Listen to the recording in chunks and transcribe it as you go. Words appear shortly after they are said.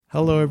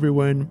Hello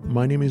everyone,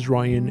 my name is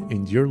Ryan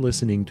and you're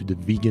listening to the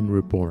Vegan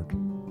Report.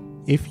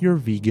 If you're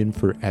vegan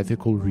for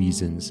ethical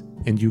reasons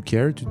and you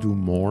care to do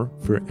more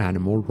for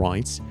animal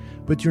rights,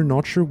 but you're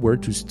not sure where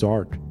to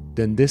start,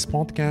 then this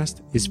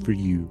podcast is for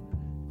you.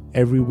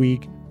 Every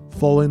week,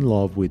 fall in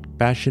love with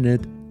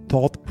passionate,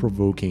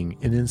 thought-provoking,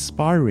 and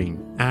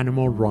inspiring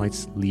animal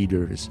rights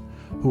leaders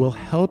who will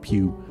help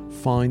you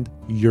find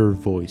your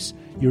voice,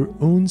 your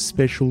own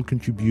special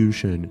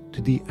contribution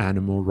to the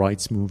animal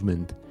rights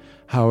movement,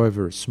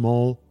 however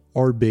small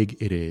or big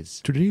it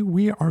is. Today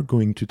we are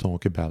going to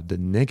talk about the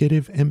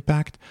negative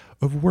impact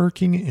of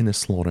working in a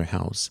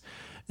slaughterhouse.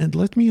 And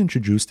let me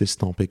introduce this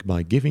topic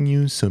by giving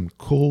you some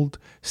cold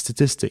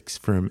statistics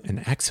from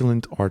an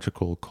excellent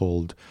article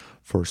called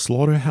 "For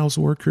Slaughterhouse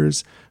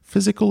Workers,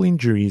 Physical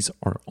Injuries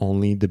Are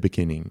Only the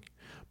Beginning,"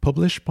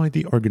 published by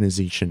the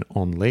Organization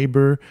on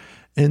Labor.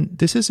 And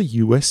this is a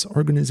US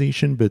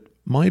organization, but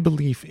my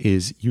belief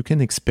is you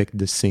can expect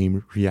the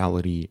same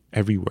reality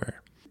everywhere.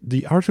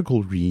 The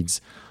article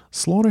reads,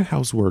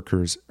 slaughterhouse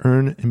workers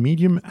earn a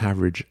median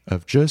average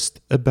of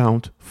just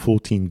about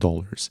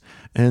 $14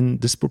 and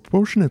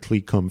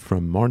disproportionately come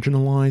from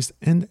marginalized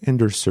and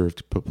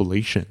underserved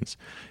populations.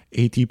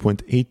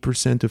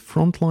 80.8% of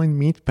frontline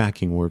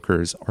meatpacking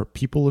workers are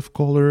people of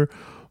color,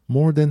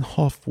 more than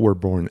half were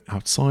born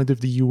outside of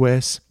the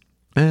US,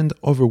 and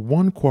over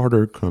one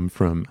quarter come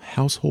from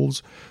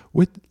households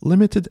with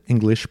limited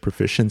English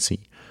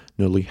proficiency.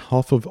 Nearly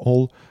half of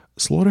all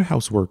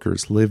slaughterhouse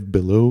workers live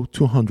below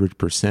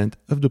 200%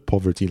 of the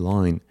poverty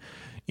line.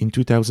 In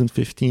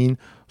 2015,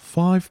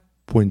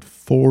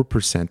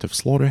 5.4% of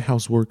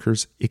slaughterhouse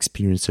workers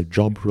experienced a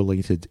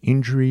job-related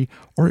injury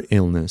or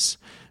illness.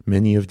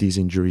 Many of these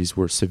injuries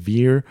were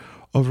severe.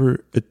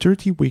 Over a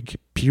 30-week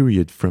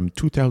period from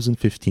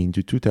 2015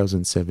 to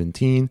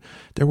 2017,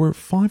 there were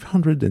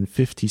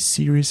 550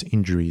 serious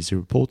injuries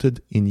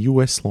reported in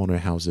U.S.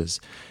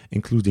 slaughterhouses,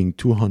 including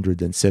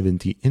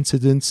 270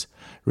 incidents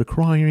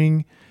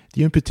requiring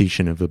the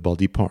amputation of a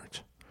body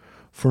part.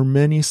 For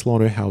many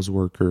slaughterhouse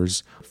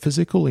workers,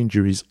 physical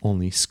injuries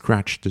only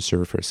scratch the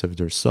surface of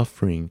their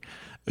suffering.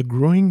 A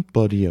growing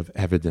body of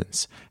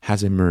evidence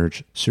has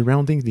emerged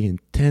surrounding the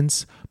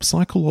intense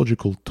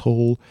psychological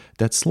toll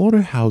that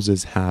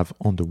slaughterhouses have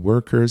on the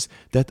workers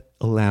that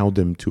allow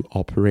them to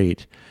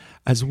operate.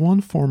 As one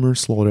former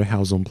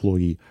slaughterhouse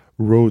employee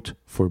wrote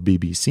for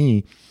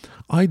BBC,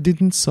 "I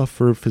didn't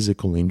suffer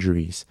physical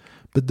injuries,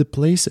 but the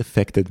place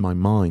affected my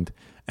mind.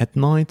 At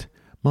night,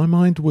 my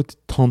mind would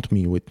taunt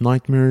me with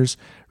nightmares,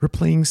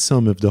 replaying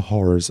some of the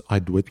horrors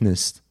I'd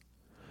witnessed."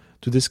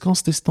 To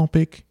discuss this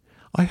topic,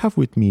 I have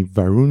with me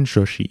Varun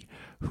Joshi,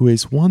 who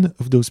is one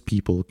of those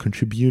people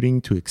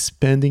contributing to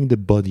expanding the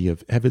body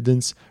of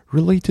evidence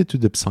related to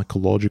the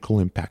psychological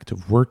impact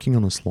of working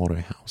on a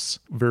slaughterhouse.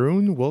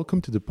 Varun,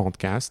 welcome to the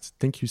podcast.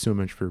 Thank you so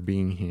much for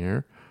being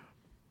here.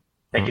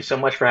 Thank you so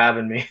much for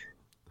having me.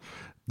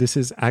 This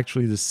is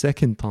actually the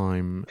second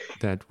time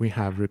that we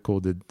have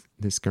recorded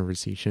this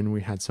conversation.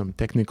 We had some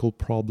technical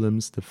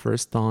problems the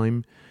first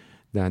time.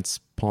 That's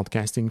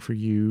podcasting for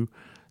you.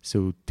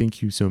 So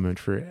thank you so much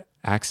for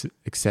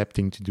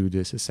accepting to do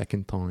this a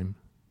second time.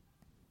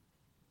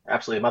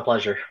 Absolutely, my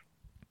pleasure.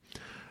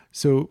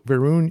 So,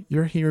 Varun,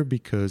 you're here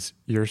because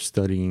you're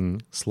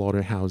studying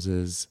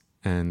slaughterhouses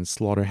and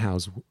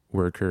slaughterhouse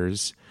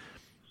workers.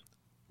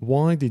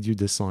 Why did you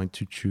decide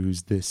to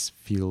choose this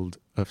field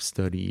of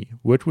study?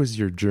 What was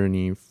your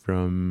journey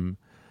from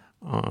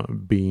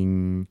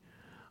being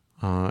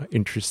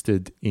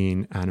interested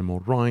in animal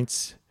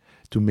rights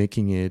to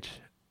making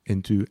it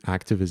into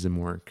activism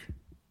work?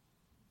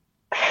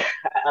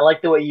 I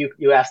like the way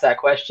you asked that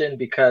question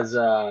because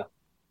I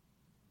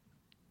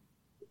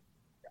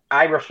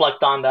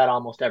reflect on that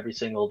almost every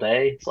single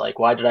day. It's like,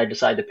 why did I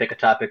decide to pick a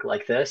topic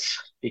like this?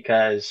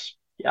 Because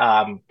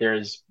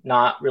there's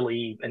not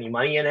really any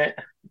money in it.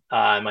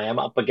 I am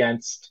up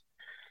against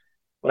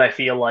what I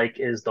feel like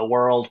is the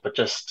world, but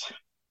just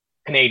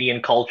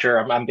Canadian culture.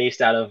 I'm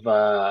based out of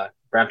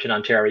Brampton,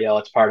 Ontario.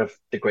 It's part of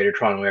the Greater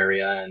Toronto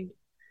Area, and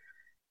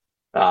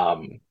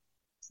um,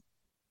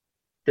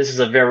 this is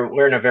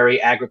we're in a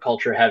very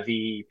agriculture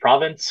heavy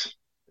province,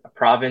 a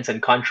province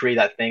and country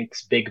that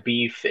thinks big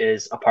beef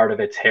is a part of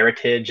its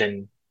heritage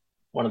and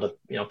one of the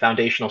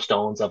foundational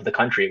stones of the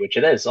country, which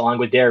it is, along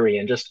with dairy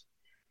and just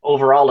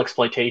overall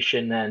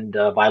exploitation and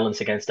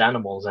violence against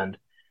animals. And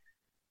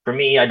for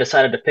me, I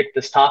decided to pick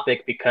this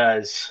topic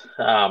because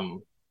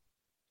I'm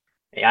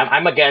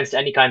against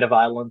any kind of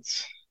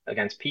violence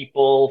against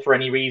people for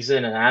any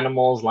reason and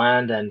animals,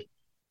 land, and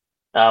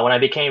when I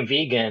became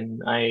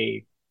vegan,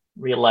 I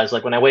realized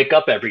like when I wake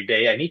up every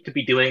day, I need to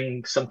be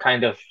doing some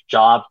kind of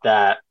job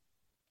that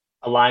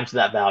aligns to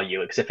that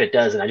value. Because if it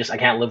doesn't, I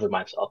can't live with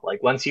myself.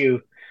 Like once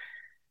you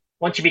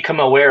become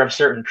aware of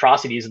certain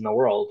atrocities in the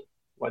world,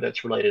 whether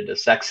it's related to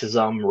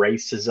sexism,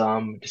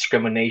 racism,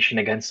 discrimination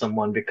against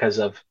someone because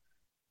of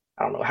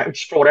I don't know,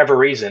 just for whatever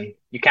reason,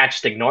 you can't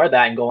just ignore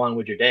that and go on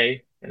with your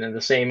day. And in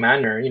the same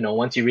manner,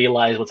 once you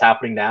realize what's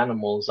happening to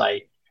animals,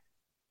 I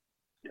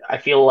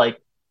feel like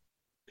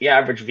the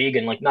average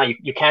vegan, like, no,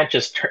 you can't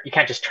just you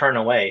can't just turn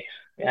away.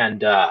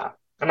 And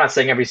I'm not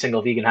saying every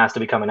single vegan has to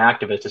become an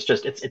activist. It's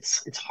just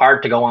it's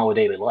hard to go on with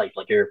daily life.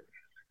 Like you're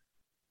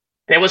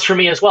and it was for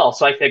me as well.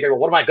 So I figured, well,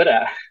 what am I good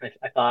at?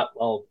 I thought,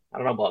 well, I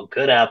don't know about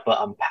good at, but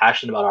I'm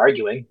passionate about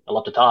arguing. I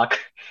love to talk.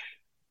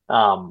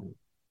 Um,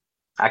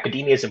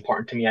 Academia is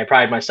important to me. I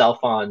pride myself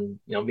on,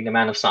 being a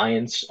man of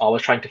science,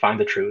 always trying to find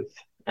the truth.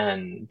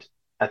 And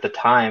at the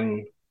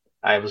time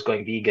I was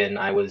going vegan,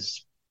 I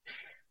was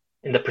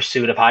in the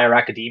pursuit of higher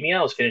academia.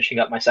 I was finishing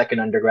up my second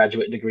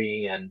undergraduate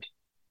degree, and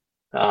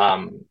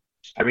um,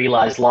 I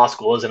realized law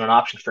school isn't an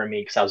option for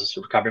me because I was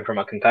recovering from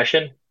a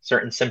concussion.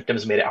 Certain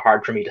symptoms made it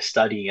hard for me to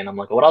study, and I'm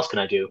like, well, what else can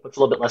I do? What's a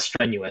little bit less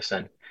strenuous?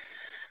 And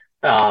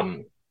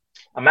um,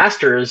 a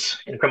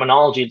master's in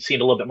criminology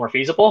seemed a little bit more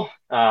feasible.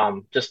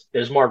 Just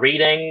there's more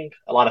reading,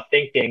 a lot of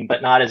thinking,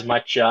 but not as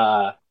much.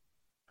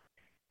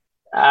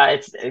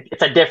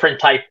 It's a different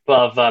type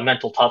of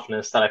mental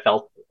toughness that I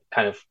felt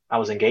kind of I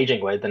was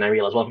engaging with. And I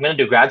realized, well, if I'm going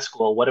to do grad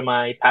school, what am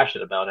I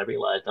passionate about? I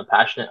realized I'm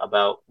passionate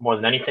about more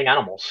than anything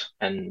animals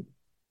and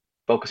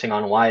focusing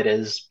on why it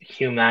is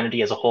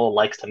humanity as a whole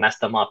likes to mess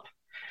them up,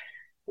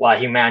 why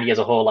humanity as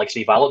a whole likes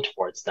to be violent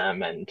towards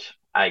them. And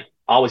I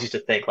always used to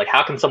think, like,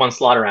 how can someone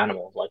slaughter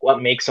animals? Like,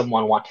 what makes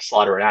someone want to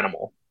slaughter an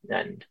animal?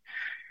 And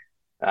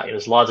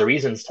there's lots of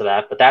reasons to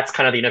that, but that's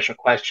kind of the initial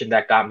question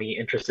that got me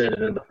interested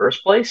in the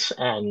first place.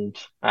 And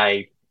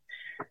I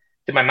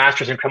did my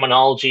master's in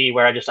criminology,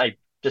 where I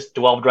just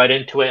delved right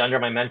into it under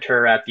my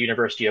mentor at the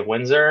University of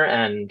Windsor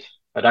and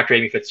Dr.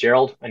 Amy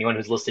Fitzgerald. Anyone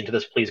who's listening to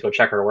this, please go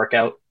check her work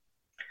out.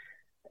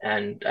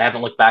 And I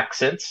haven't looked back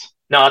since.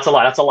 No, that's a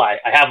lie. That's a lie.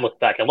 I have looked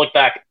back. I looked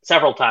back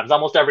several times,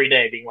 almost every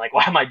day, being like,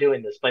 "Why am I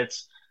doing this?" But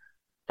it's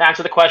to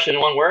answer the question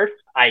in one word.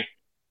 I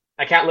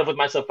can't live with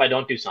myself if I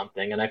don't do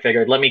something. And I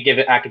figured, let me give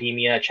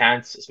academia a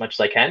chance as much as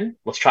I can.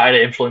 Let's try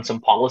to influence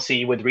some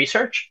policy with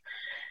research.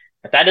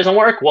 If that doesn't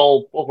work,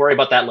 we'll worry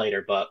about that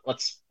later. But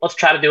let's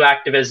try to do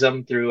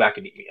activism through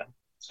academia.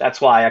 So that's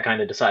why I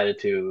kind of decided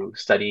to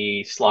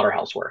study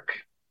slaughterhouse work.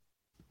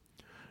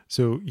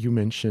 So you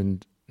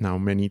mentioned now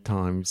many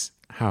times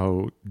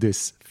how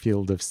this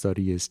field of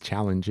study is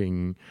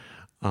challenging,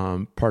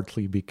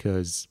 partly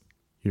because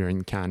you're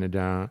in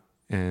Canada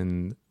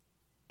and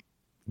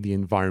the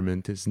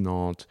environment is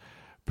not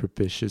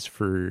propitious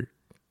for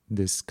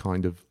this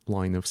kind of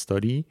line of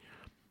study,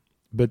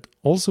 but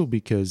also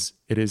because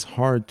it is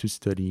hard to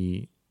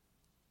study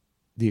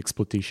the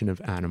exploitation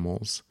of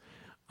animals.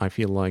 I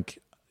feel like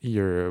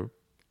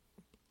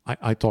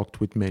I talked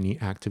with many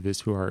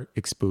activists who are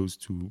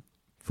exposed to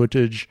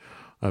footage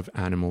of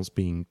animals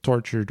being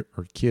tortured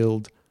or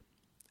killed,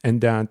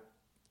 and that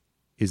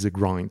is a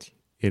grind.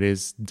 It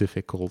is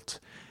difficult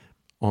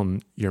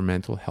on your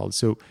mental health.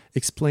 So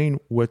explain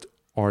what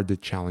are the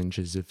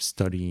challenges of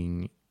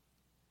studying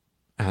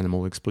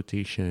animal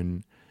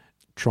exploitation,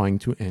 trying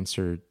to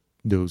answer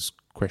those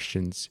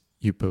questions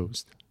you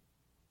posed.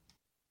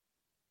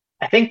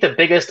 I think the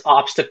biggest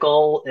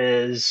obstacle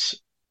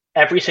is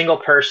every single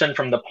person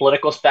from the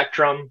political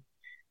spectrum,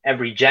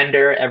 every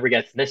gender, every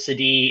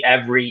ethnicity,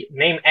 every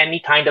name any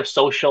kind of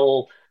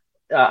social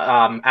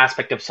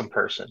aspect of some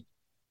person.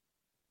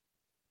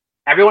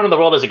 Everyone in the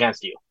world is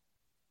against you.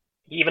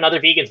 Even other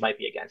vegans might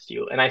be against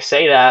you. And I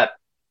say that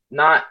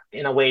not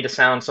in a way to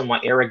sound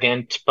somewhat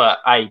arrogant, but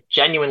I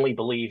genuinely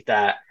believe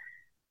that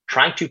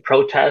trying to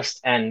protest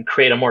and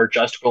create a more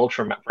just world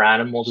for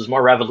animals is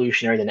more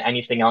revolutionary than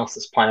anything else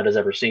this planet has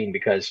ever seen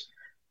because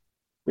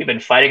we've been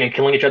fighting and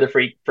killing each other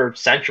for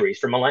centuries,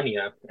 for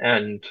millennia.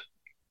 And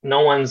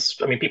no one's,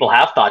 I mean, people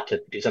have thought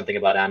to do something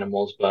about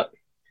animals, but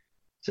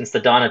since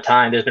the dawn of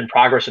time, there's been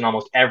progress in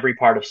almost every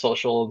part of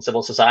social and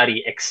civil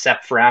society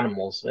except for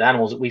animals. With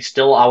animals, we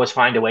still always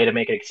find a way to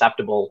make it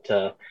acceptable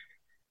to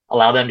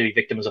allow them to be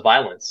victims of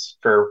violence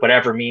for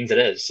whatever means it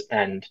is.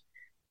 And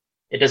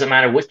it doesn't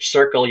matter which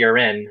circle you're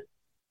in,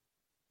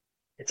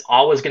 it's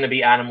always going to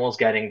be animals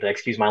getting the,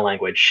 excuse my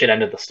language, shit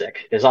end of the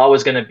stick. There's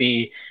always going to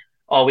be,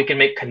 oh, we can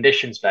make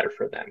conditions better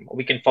for them.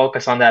 We can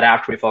focus on that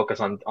after we focus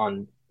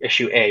on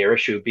issue A or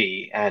issue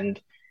B. And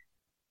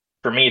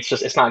for me,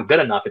 it's not good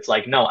enough. It's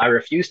like, no, I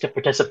refuse to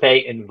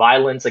participate in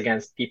violence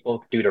against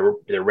people due to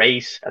their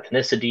race,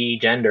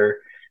 ethnicity, gender,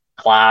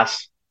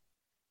 class.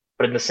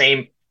 But in the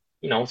same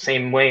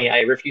way,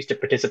 I refuse to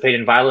participate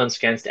in violence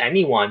against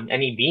anyone,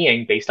 any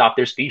being based off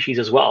their species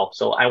as well.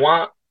 So I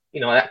want,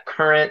 that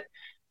current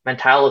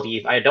mentality.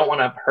 If I don't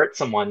want to hurt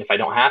someone if I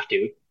don't have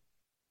to,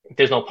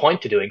 there's no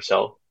point to doing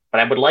so.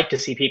 But I would like to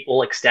see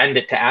people extend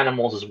it to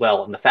animals as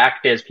well. And the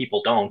fact is,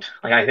 people don't.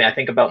 Like I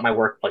think about my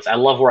workplace. I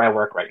love where I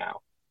work right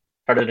now.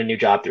 Started a new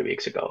job 3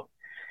 weeks ago.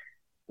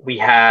 We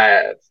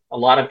have a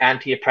lot of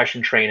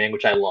anti-oppression training,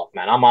 which I love,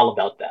 man. I'm all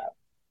about that.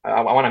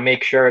 I want to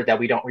make sure that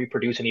we don't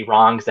reproduce any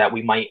wrongs that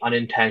we might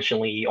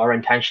unintentionally or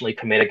intentionally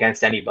commit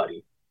against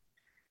anybody,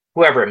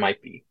 whoever it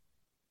might be.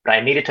 But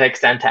I needed to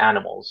extend to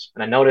animals.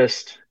 And I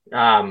noticed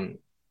my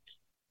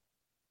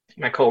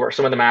coworkers,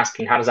 some of them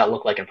asking, how does that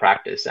look like in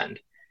practice? And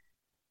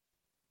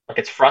like,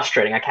 it's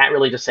frustrating. I can't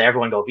really just say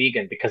everyone go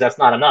vegan because that's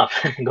not enough.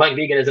 Going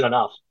vegan isn't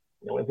enough.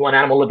 If we want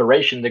animal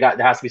liberation, there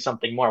has to be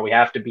something more. We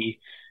have to be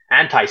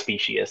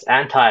anti-specious,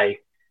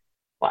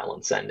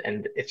 anti-violence,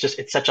 and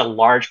it's such a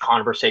large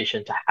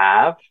conversation to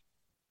have.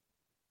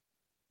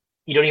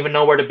 You don't even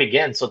know where to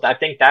begin. So I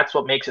think that's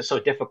what makes it so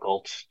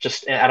difficult,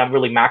 just at a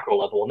really macro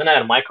level. And then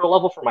at a micro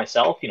level for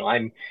myself,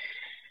 I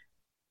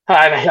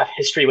have a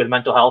history with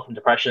mental health and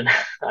depression,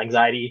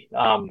 anxiety.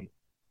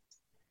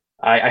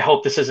 I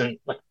hope this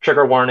isn't like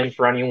trigger warning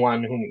for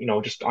anyone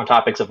who, just on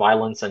topics of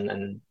violence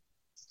and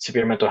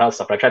severe mental health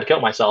stuff. But I tried to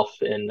kill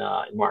myself in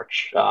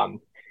March.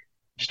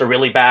 Just a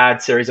really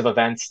bad series of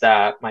events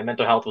that my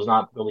mental health was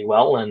not really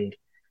well, and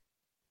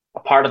a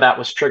part of that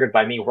was triggered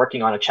by me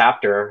working on a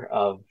chapter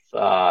of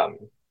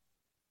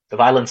the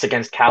violence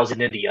against cows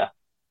in India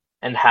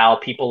and how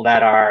people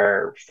that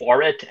are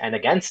for it and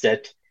against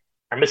it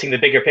are missing the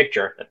bigger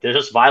picture. There's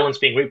just violence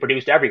being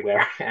reproduced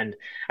everywhere. And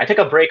I took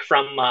a break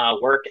from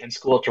work and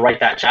school to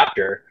write that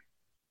chapter.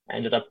 I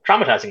ended up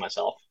traumatizing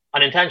myself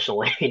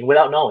unintentionally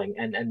without knowing.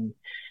 And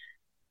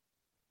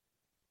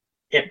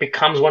it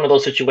becomes one of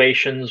those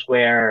situations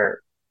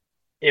where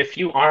if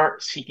you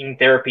aren't seeking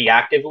therapy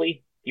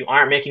actively, you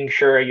aren't making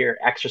sure you're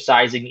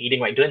exercising,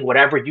 eating right, doing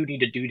whatever you need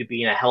to do to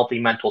be in a healthy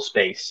mental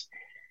space,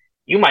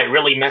 you might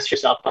really mess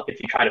yourself up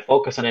if you try to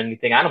focus on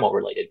anything animal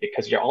related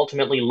because you're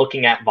ultimately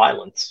looking at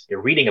violence.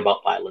 You're reading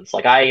about violence.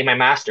 Like in my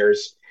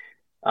master's,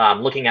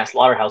 looking at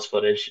slaughterhouse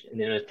footage in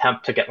an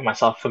attempt to get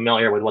myself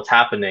familiar with what's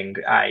happening,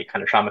 I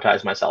kind of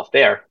traumatized myself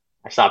there.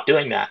 I stopped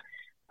doing that.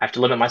 I have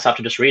to limit myself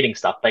to just reading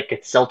stuff. Like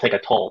it still take a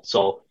toll.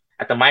 So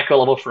at the micro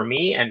level for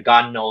me, and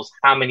God knows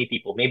how many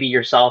people, maybe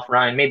yourself,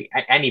 Ryan, maybe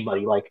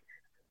anybody, like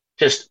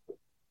just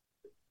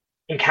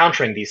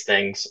encountering these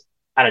things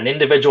at an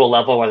individual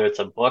level, whether it's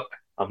a book,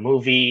 a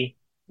movie,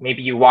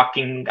 maybe you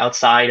walking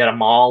outside at a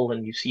mall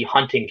and you see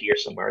hunting gear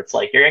somewhere. It's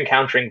like you're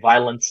encountering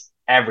violence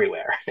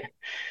everywhere.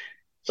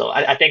 So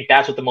I think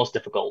that's what the most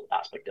difficult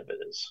aspect of it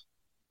is.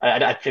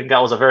 I think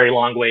that was a very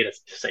long way to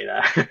say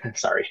that.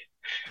 Sorry.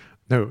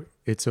 No,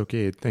 it's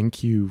okay.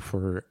 Thank you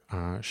for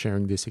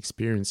sharing this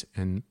experience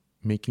and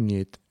making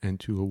it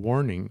into a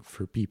warning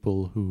for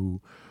people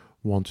who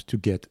want to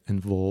get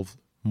involved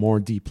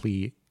more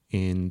deeply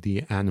in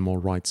the animal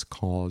rights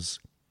cause.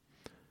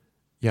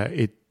 Yeah,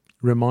 it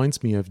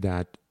reminds me of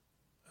that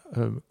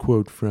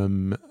quote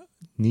from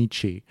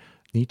Nietzsche.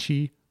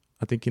 Nietzsche,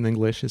 I think in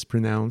English is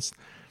pronounced,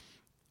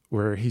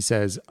 where he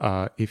says,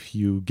 if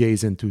you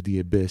gaze into the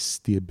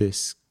abyss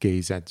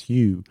gaze at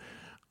you.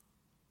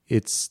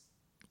 It's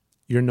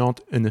You're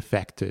not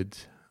unaffected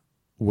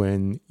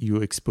when you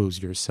expose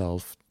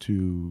yourself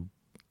to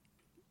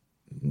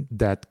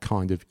that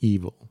kind of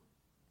evil.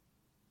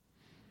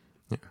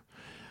 Yeah.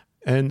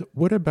 And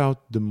what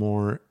about the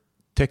more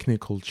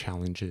technical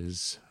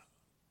challenges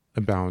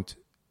about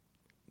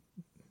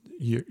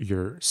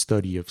your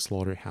study of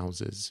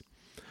slaughterhouses?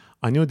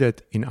 I know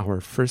that in our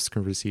first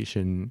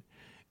conversation,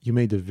 you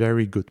made a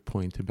very good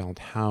point about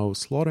how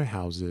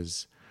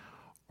slaughterhouses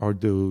are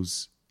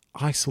those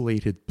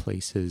isolated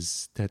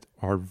places that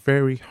are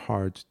very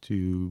hard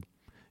to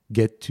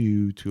get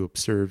to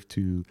observe,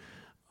 to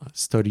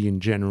study in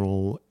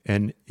general,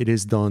 and it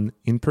is done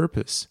in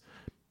purpose.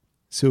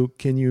 So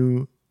can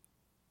you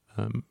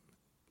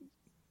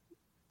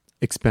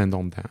expand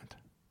on that?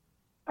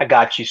 I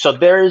got you. So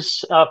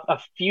there's a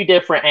few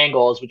different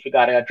angles which we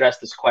got to address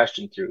this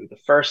question through. The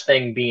first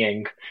thing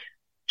being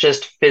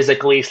just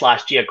physically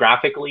slash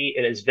geographically,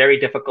 it is very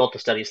difficult to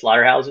study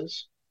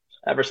slaughterhouses.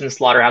 Ever since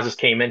slaughterhouses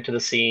came into the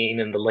scene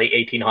in the late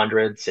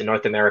 1800s in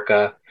North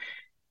America,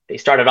 they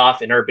started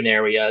off in urban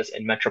areas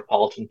and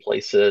metropolitan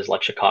places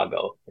like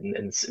Chicago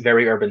and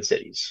very urban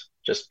cities,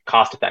 just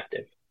cost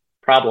effective.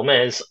 Problem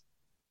is,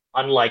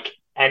 unlike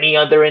any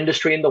other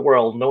industry in the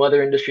world, no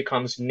other industry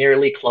comes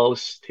nearly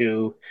close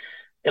to,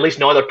 at least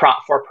no other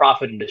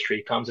for-profit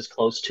industry comes as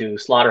close to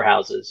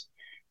slaughterhouses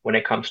when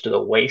it comes to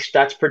the waste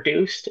that's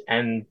produced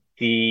and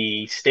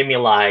the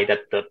stimuli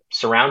that the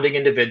surrounding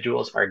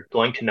individuals are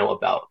going to know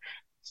about.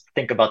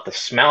 Think about the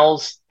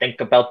smells, think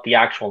about the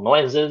actual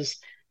noises,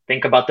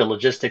 think about the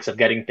logistics of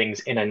getting things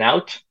in and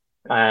out,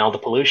 all the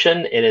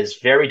pollution. It is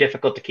very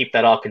difficult to keep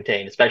that all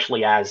contained,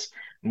 especially as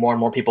more and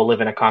more people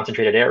live in a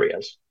concentrated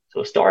areas.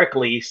 So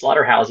historically,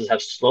 slaughterhouses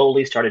have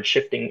slowly started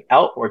shifting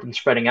outwards and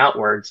spreading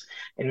outwards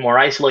in more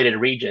isolated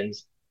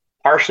regions,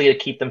 partially to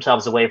keep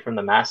themselves away from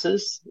the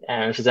masses,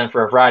 and this is then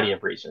for a variety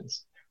of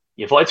reasons.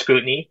 You avoid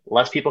scrutiny,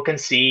 less people can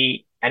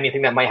see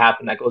anything that might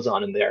happen that goes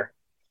on in there.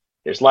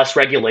 There's less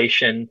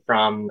regulation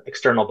from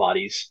external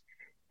bodies.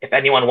 If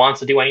anyone wants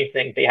to do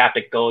anything, they have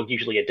to go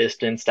usually a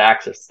distance to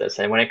access this.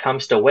 And when it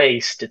comes to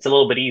waste, it's a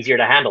little bit easier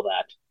to handle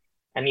that.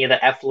 Any of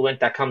the effluent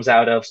that comes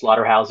out of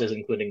slaughterhouses,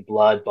 including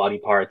blood, body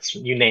parts,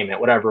 you name it,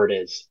 whatever it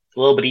is, it's a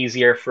little bit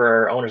easier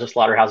for owners of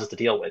slaughterhouses to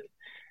deal with.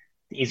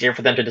 Easier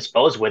for them to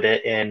dispose with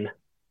it in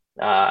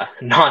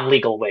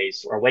non-legal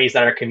ways or ways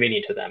that are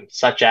convenient to them,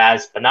 such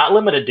as, but not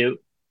limited to,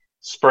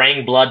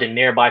 spraying blood in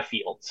nearby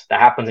fields.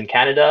 That happens in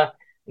Canada,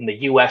 in the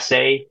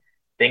USA,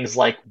 things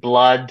like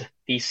blood,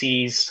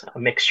 feces, a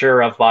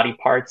mixture of body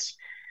parts.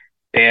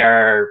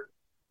 They're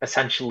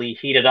essentially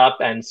heated up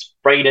and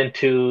sprayed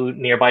into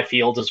nearby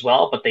fields as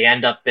well, but they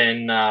end up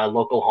in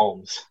local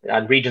homes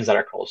and regions that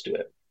are close to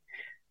it.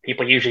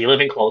 People usually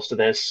living close to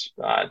this.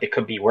 They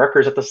could be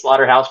workers at the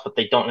slaughterhouse, but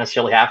they don't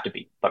necessarily have to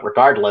be. But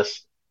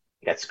regardless,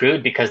 they get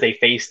screwed because they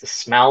face the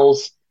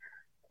smells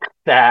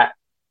that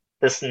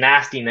this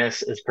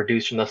nastiness is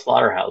produced from the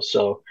slaughterhouse.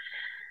 So,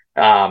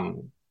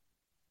 um,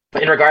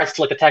 but in regards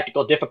to like the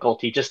technical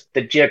difficulty, just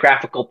the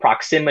geographical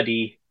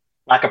proximity,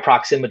 lack of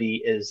proximity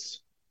is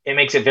it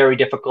makes it very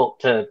difficult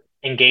to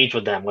engage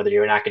with them, whether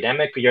you're an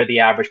academic or you're the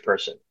average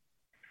person.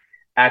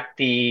 At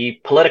the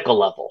political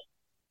level,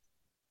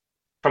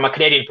 from a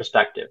Canadian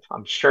perspective,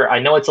 I'm sure I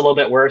know it's a little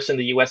bit worse in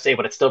the USA,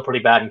 but it's still pretty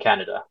bad in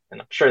Canada,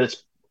 and I'm sure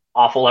it's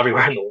awful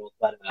everywhere in the world.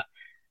 But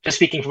just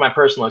speaking from my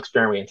personal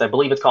experience, I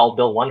believe it's called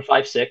Bill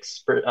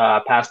 156,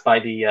 passed by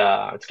the.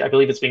 I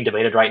believe it's being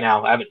debated right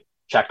now. I haven't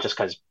checked just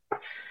because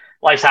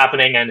life's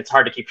happening and it's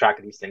hard to keep track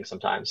of these things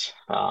sometimes.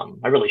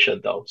 I really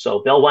should though. So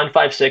Bill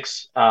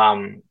 156,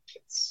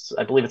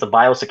 I believe it's a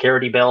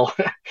biosecurity bill.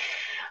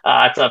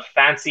 It's a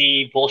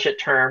fancy bullshit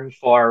term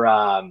for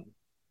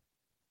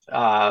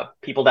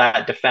people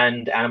that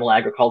defend animal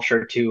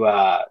agriculture to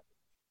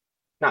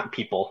not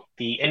people,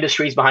 the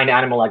industries behind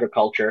animal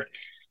agriculture.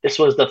 This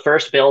was the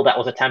first bill that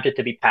was attempted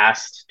to be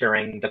passed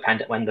during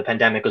when the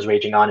pandemic was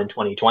raging on in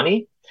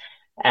 2020.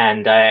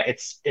 And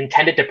it's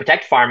intended to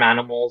protect farm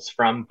animals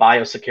from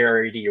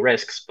biosecurity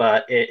risks,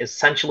 but it is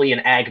essentially an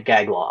ag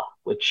gag law,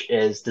 which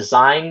is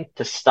designed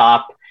to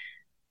stop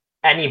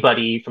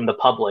anybody from the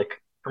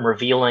public from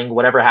revealing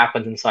whatever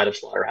happens inside of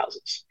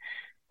slaughterhouses.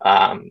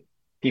 Um,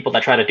 People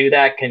that try to do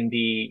that can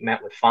be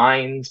met with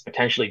fines,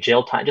 potentially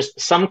jail time, just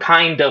some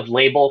kind of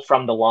label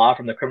from the law,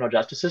 from the criminal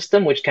justice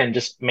system, which can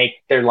just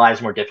make their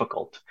lives more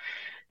difficult.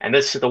 And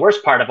this is the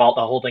worst part of all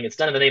the whole thing. It's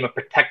done in the name of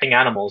protecting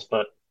animals,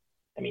 but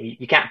I mean,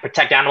 you can't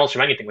protect animals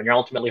from anything when you're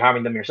ultimately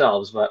harming them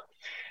yourselves. But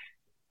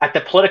at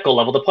the political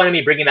level, the point of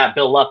me bringing that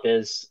bill up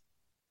is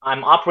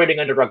I'm operating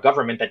under a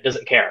government that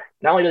doesn't care.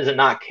 Not only does it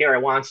not care,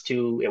 it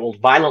will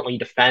violently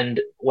defend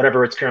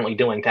whatever it's currently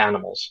doing to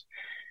animals.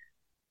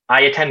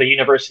 I attend the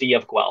University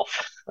of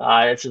Guelph.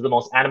 This is the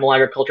most animal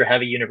agriculture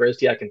heavy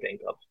university I can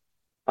think of.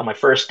 On my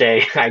first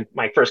day,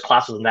 my first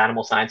class was in the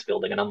animal science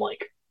building, and I'm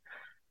like,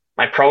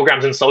 my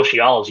program's in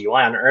sociology.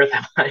 Why on earth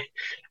am I?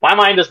 Why am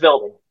I in this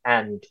building?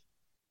 And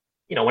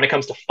when it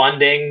comes to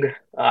funding,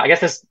 I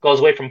guess this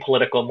goes away from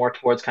political, more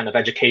towards kind of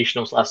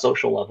educational slash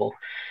social level.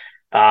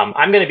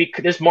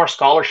 There's more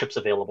scholarships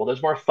available.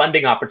 There's more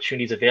funding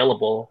opportunities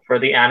available for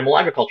the animal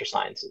agriculture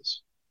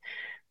sciences.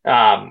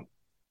 Um,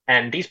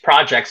 and these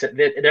projects,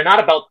 they're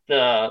not about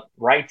the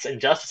rights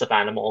and justice of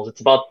animals. It's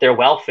about their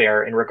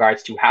welfare in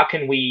regards to how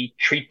can we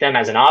treat them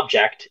as an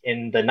object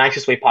in the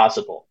nicest way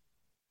possible.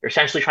 They're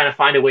essentially trying to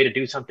find a way to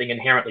do something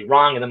inherently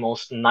wrong in the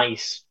most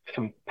nice,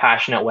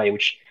 compassionate way,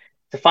 which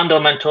is a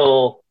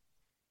fundamental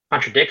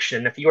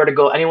contradiction. If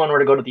anyone were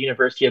to go to the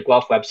University of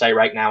Guelph website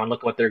right now and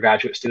look at what their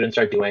graduate students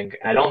are doing,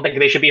 and I don't think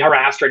they should be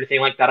harassed or anything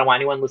like that. I don't want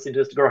anyone listening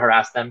to this to go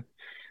harass them.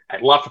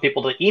 I'd love for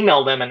people to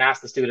email them and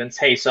ask the students,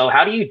 hey, so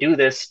how do you do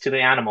this to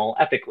the animal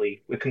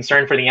ethically with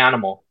concern for the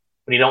animal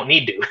when you don't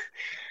need to?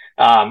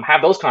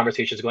 Have those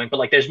conversations going, but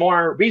like there's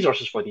more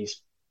resources for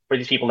these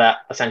people that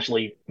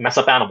essentially mess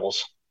up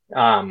animals.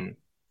 Um,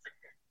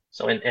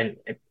 so and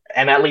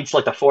that leads to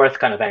like the fourth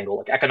kind of angle,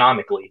 like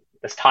economically.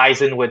 This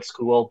ties in with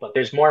school, but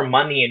there's more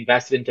money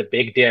invested into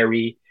big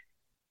dairy,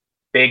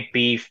 big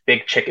beef,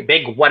 big chicken,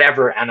 big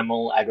whatever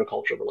animal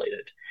agriculture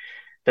related.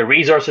 The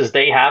resources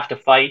they have to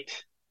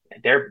fight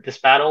this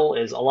battle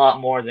is a lot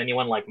more than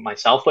anyone like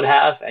myself would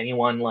have.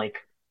 Anyone like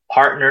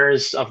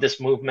partners of this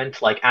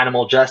movement, like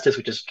Animal Justice,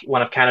 which is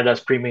one of Canada's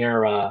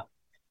premier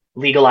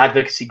legal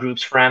advocacy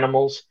groups for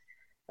animals,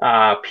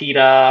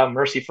 PETA,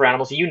 Mercy for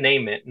Animals, you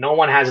name it. No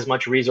one has as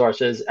much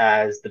resources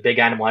as the big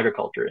animal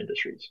agriculture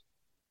industries.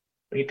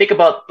 When you think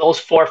about those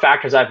four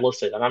factors I've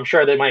listed, and I'm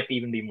sure there might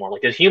even be more,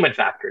 like there's human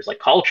factors, like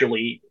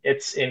culturally,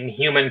 it's in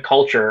human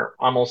culture,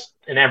 almost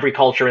in every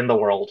culture in the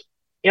world.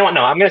 You know what?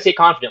 No, I'm going to say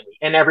confidently,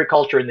 in every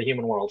culture in the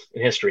human world,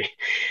 in history,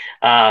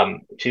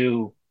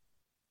 to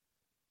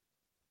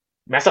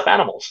mess up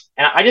animals.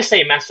 And I just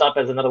say mess up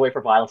as another way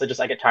for violence.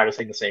 I get tired of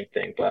saying the same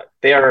thing, but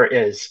there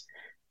is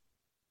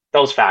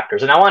those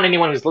factors. And I want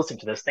anyone who's listening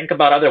to this, think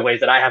about other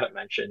ways that I haven't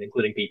mentioned,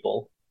 including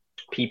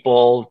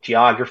people,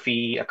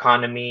 geography,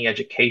 economy,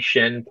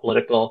 education,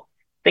 political.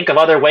 Think of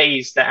other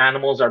ways that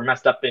animals are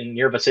messed up in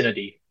your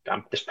vicinity.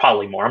 There's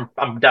probably more.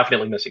 I'm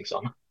definitely missing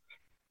some.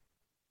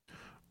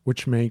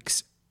 Which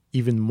makes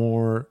even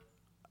more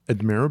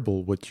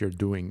admirable what you're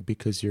doing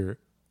because you're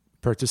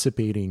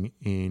participating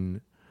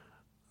in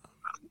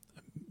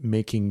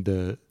making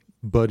the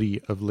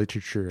body of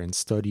literature and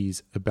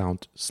studies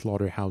about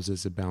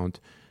slaughterhouses, about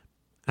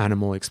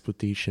animal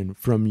exploitation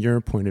from your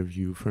point of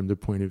view, from the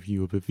point of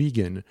view of a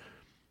vegan,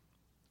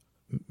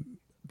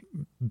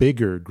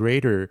 bigger,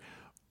 greater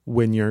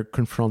when you're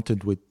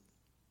confronted with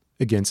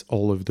against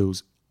all of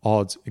those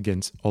odds,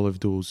 against all of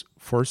those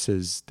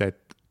forces that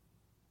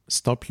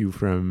stop you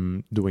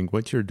from doing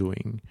what you're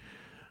doing.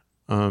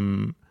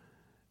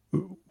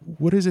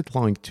 what is it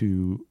like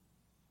to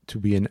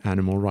be an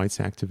animal rights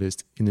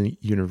activist in a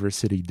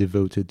university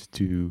devoted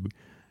to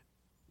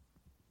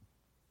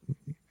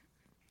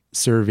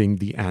serving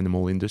the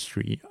animal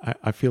industry?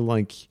 I feel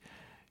like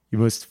you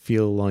must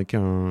feel like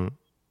an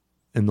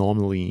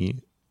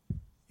anomaly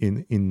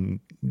in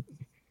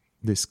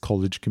this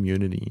college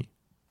community.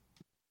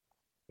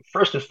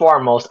 First and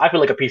foremost, I feel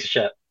like a piece of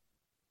shit.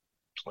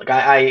 Like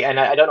I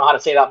don't know how to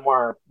say that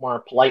more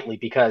politely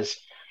because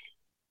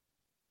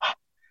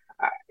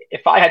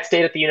if I had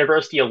stayed at the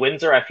University of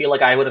Windsor, I feel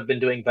like I would have been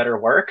doing better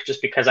work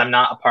just because I'm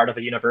not a part of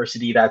a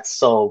university that's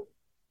so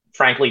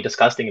frankly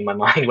disgusting in my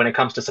mind when it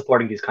comes to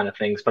supporting these kind of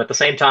things. But at the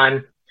same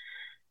time,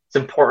 it's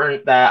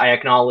important that I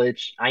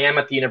acknowledge I am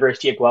at the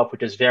University of Guelph,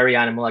 which is very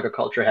animal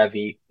agriculture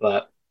heavy,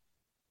 but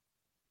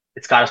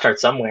it's got to start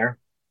somewhere.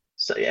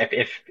 So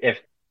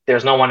if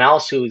there's no one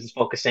else who's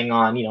focusing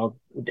on,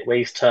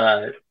 ways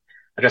to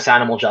address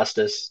animal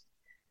justice,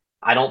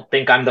 I don't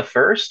think I'm the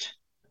first.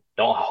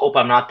 Don't hope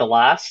I'm not the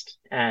last.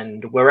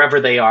 And wherever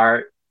they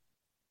are,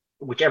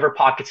 whichever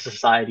pockets of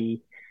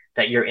society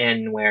that you're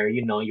in, where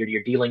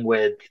you're dealing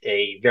with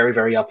a very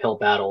very uphill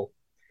battle,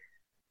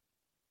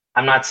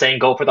 I'm not saying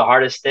go for the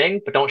hardest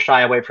thing, but don't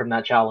shy away from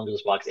that challenge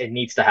as well. 'Cause it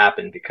needs to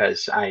happen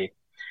because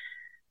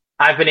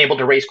I've been able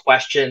to raise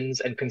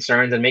questions and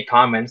concerns and make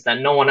comments that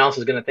no one else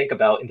is going to think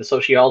about in the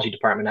sociology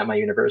department at my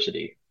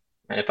university.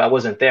 And if I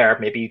wasn't there,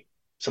 maybe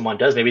someone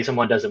does, maybe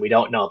someone doesn't. We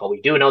don't know, but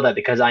we do know that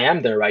because I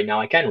am there right now,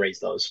 I can raise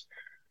those.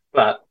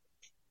 But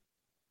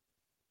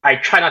I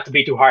try not to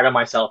be too hard on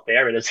myself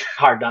there. It is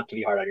hard not to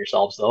be hard on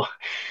yourselves, though.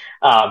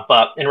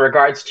 But in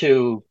regards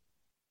to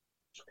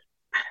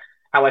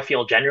how I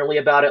feel generally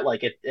about it,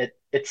 like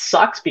it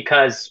sucks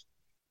because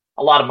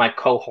a lot of my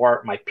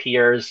cohort, my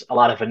peers, a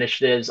lot of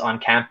initiatives on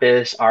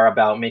campus are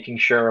about making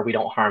sure we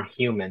don't harm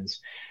humans.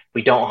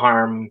 We don't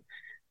harm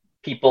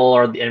people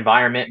or the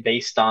environment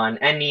based on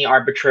any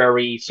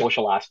arbitrary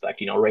social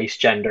aspect, race,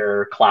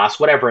 gender, class,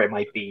 whatever it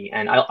might be.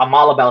 And I'm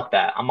all about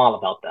that. I'm all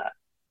about that.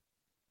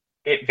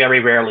 It very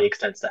rarely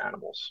extends to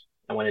animals.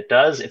 And when it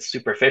does, it's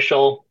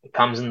superficial. It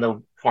comes in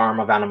the form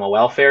of animal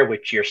welfare,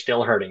 which you're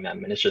still hurting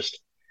them. And it's just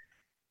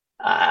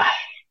uh,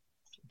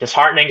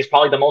 disheartening is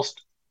probably the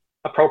most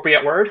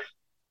appropriate word.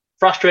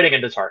 Frustrating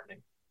and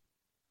disheartening.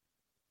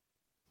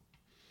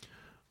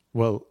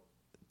 Well,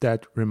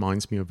 that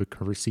reminds me of a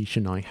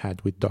conversation I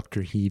had with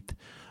Dr. Heath.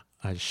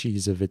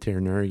 She's a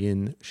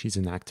veterinarian, she's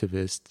an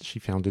activist. She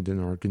founded an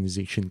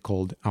organization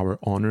called Our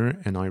Honor,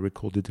 and I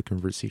recorded a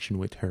conversation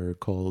with her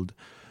called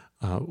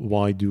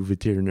Why Do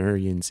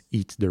Veterinarians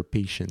Eat Their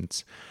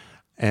Patients?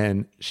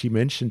 And she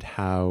mentioned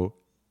how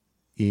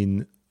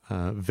in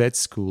vet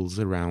schools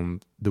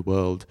around the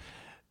world,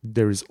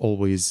 there is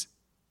always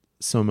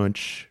so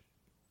much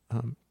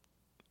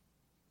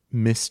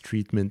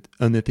mistreatment,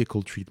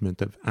 unethical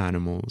treatment of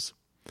animals,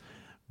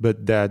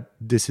 but that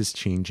this is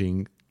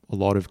changing. A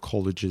lot of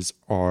colleges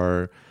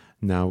are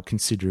now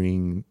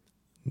considering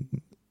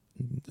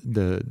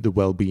the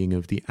well-being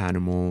of the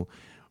animal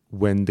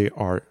when they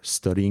are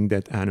studying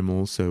that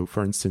animal. So,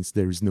 for instance,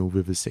 there is no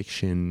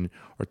vivisection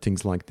or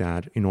things like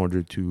that in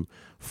order to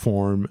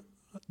form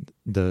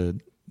the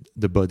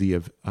body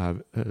of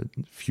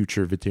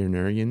future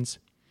veterinarians.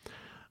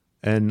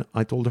 And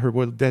I told her,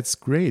 well, that's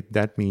great.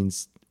 That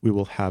means we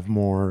will have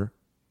more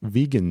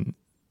vegan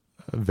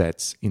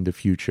vets in the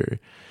future.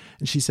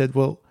 And she said,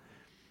 well,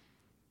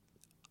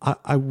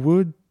 I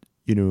would,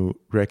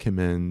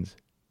 recommend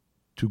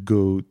to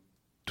go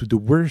to the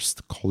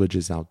worst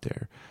colleges out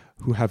there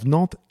who have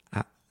not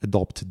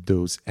adopted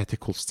those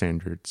ethical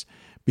standards,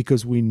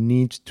 because we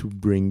need to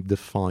bring the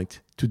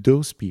fight to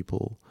those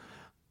people.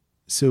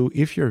 So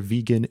if you're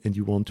vegan and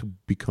you want to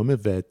become a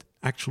vet,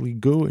 actually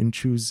go and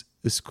choose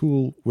a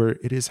school where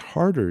it is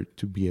harder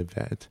to be a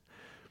vet.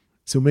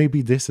 So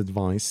maybe this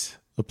advice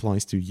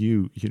applies to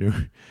you,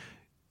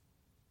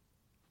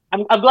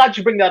 I'm glad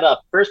you bring that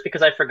up. First,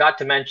 because I forgot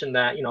to mention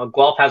that,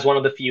 Guelph has one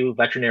of the few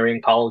veterinarian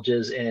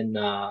colleges in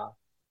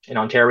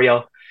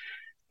Ontario,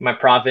 my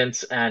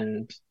province.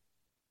 And,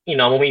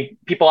 when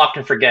people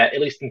often forget,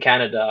 at least in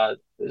Canada,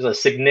 there's a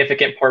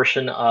significant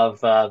portion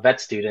of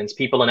vet students,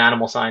 people in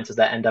animal sciences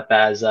that end up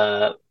as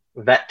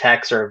vet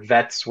techs or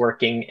vets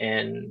working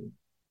in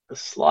the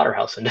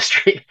slaughterhouse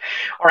industry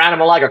or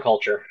animal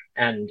agriculture.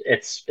 And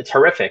it's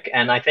horrific.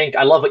 And I think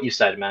I love what you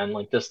said, man.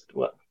 Like just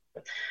what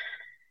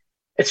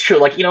it's true.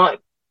 Like,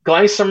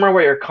 going somewhere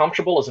where you're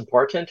comfortable is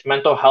important.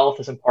 Mental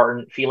health is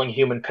important. Feeling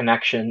human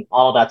connection,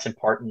 all of that's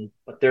important.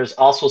 But there's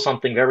also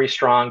something very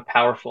strong,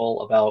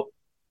 powerful about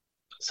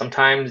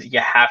sometimes you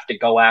have to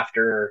go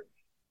after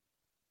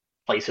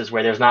places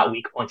where there's not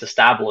weak points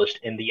established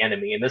in the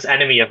enemy. And this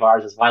enemy of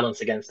ours is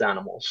violence against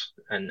animals.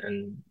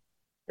 And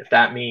if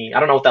that means, I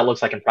don't know what that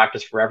looks like in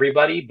practice for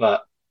everybody,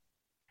 but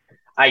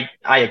I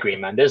agree,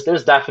 man. There's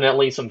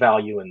definitely some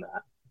value in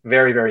that.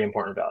 Very, very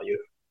important value.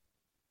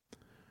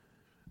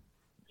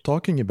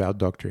 Talking about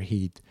Dr.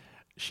 Heath,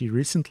 she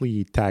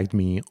recently tagged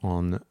me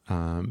on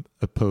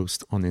a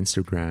post on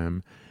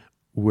Instagram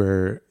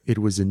where it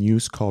was a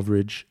news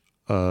coverage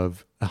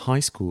of a high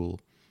school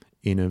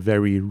in a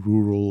very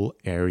rural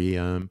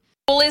area.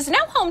 Is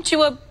now home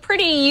to a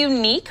pretty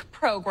unique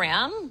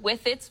program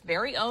with its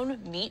very own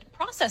meat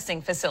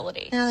processing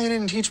facility. Yeah, they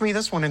didn't teach me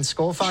this one in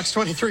school. Fox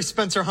 23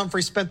 Spencer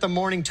Humphrey spent the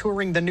morning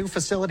touring the new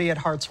facility at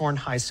Hartshorn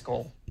High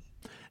School.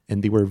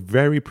 And they were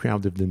very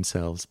proud of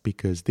themselves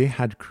because they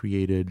had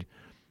created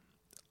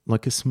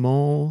like a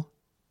small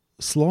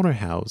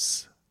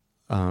slaughterhouse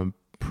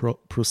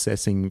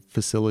processing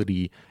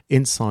facility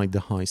inside the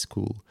high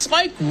school. It's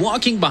like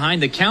walking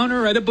behind the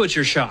counter at a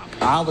butcher shop.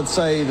 I would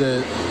say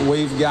that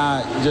we've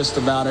got just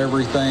about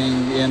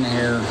everything in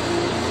here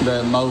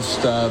that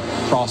most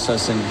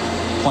processing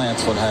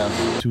plants would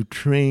have. To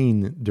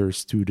train their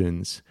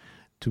students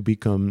to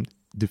become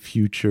the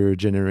future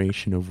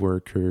generation of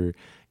worker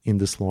in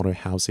the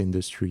slaughterhouse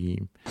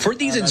industry. For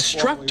these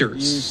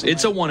instructors,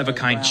 it's a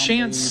one-of-a-kind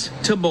chance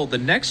to mold the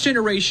next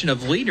generation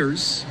of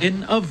leaders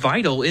in a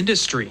vital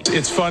industry.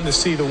 It's fun to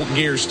see the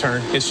gears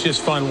turn. It's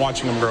just fun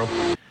watching them grow.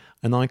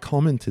 And I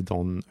commented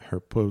on her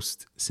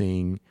post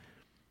saying,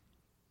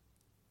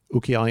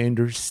 okay, I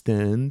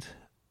understand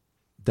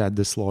that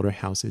the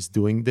slaughterhouse is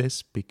doing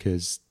this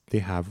because they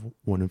have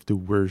one of the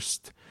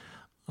worst,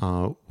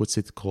 what's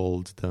it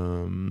called?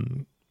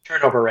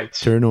 Turnover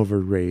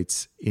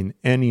rates in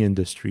any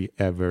industry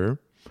ever.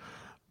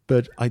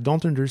 But I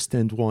don't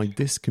understand why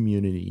this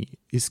community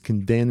is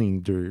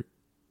condemning their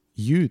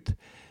youth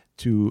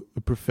to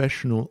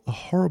a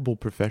horrible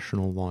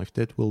professional life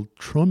that will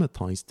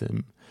traumatize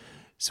them.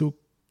 So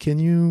can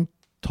you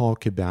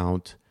talk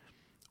about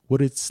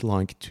what it's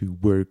like to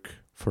work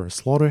for a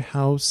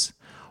slaughterhouse?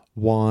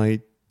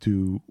 Why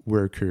do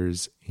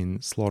workers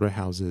in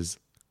slaughterhouses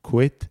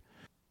quit?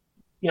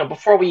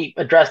 Before we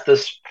address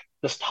this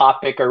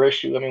topic or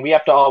issue, I mean, we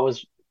have to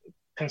always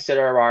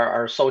consider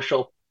our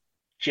social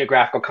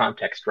geographical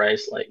context, right?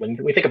 It's like when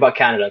we think about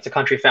Canada, it's a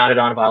country founded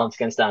on violence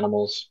against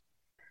animals,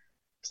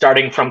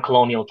 starting from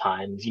colonial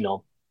times.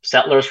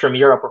 Settlers from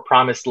Europe were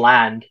promised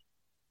land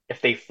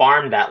if they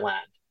farmed that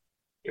land.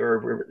 They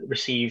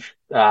receive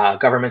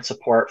government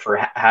support for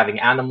having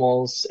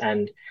animals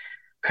and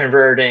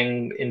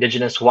converting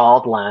indigenous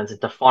wildlands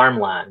into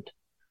farmland.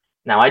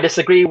 Now, I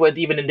disagree with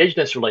even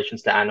indigenous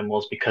relations to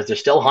animals because they're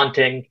still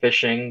hunting,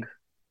 fishing,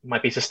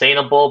 might be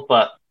sustainable,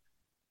 but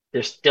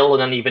there's still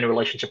an uneven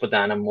relationship with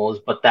animals.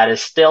 But that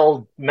is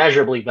still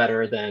measurably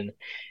better than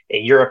a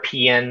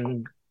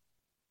European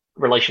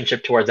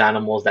relationship towards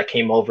animals that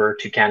came over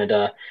to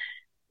Canada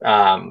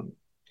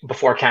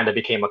before Canada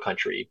became a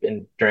country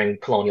during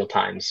colonial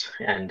times.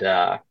 And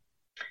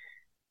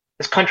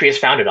this country is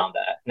founded on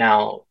that.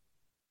 Now,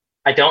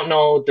 I don't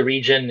know the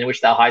region in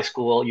which that high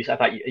school.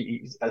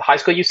 High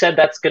school. You said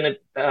that's going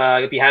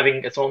to be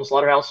having its own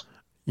slaughterhouse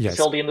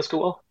facility in the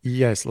school.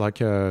 Yes,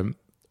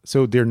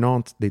 so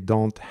they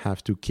don't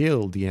have to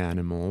kill the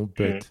animal,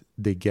 but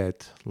they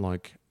get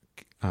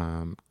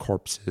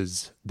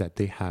corpses that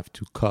they have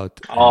to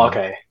cut. Oh,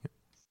 okay.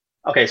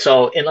 Okay,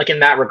 so in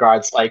that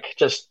regards,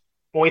 just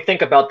when we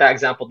think about that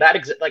example,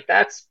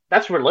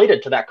 that's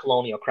related to that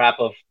colonial crap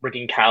of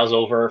bringing cows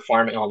over,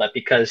 farming, all that,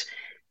 because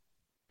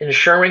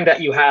ensuring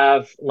that you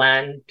have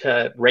land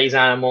to raise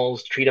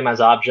animals, treat them as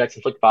objects,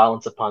 inflict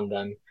violence upon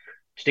them,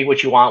 to do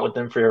what you want with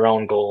them for your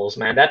own goals,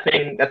 man.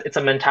 It's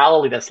a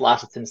mentality that's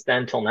lasted since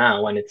then till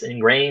now, and it's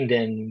ingrained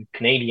in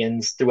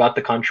Canadians throughout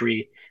the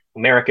country,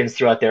 Americans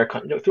throughout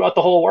the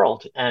whole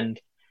world. And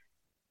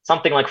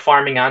something like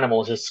farming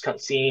animals is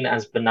seen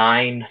as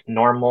benign,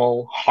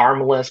 normal,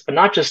 harmless, but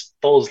not just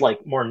those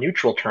more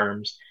neutral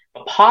terms,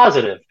 but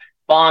positive,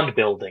 bond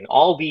building,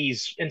 all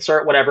these,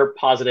 insert whatever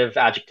positive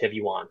adjective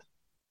you want.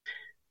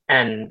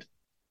 And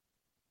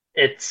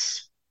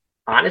it's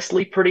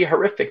honestly pretty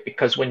horrific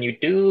because when you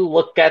do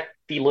look at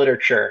the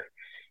literature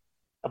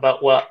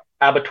about what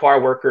abattoir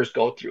workers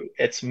go through,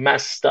 it's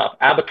messed up.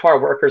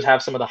 Abattoir workers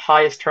have some of the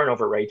highest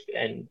turnover rates,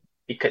 and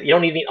because you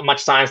don't need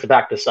much science to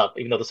back this up,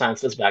 even though the science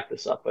does back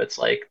this up. But it's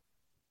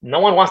no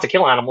one wants to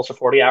kill animals for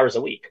 40 hours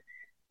a week.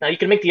 Now, you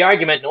can make the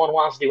argument no one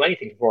wants to do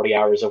anything for 40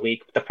 hours a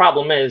week. But the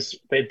problem is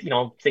with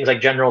things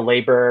like general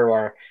labor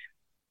or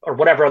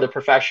whatever other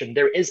profession,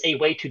 there is a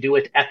way to do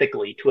it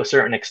ethically to a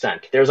certain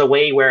extent. There's a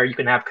way where you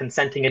can have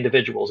consenting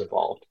individuals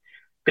involved.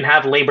 You can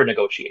have labor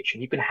negotiation.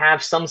 You can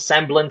have some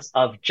semblance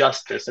of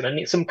justice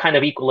and some kind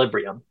of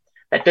equilibrium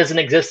that doesn't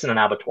exist in an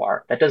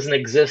abattoir, that doesn't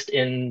exist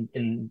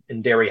in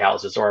dairy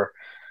houses or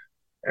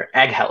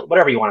egg house,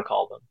 whatever you want to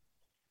call them.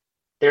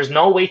 There's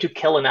no way to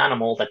kill an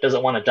animal that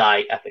doesn't want to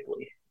die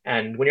ethically.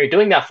 And when you're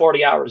doing that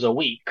 40 hours a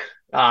week,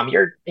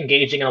 you're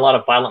engaging in a lot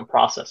of violent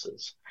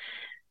processes.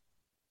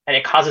 And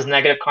it causes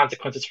negative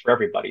consequences for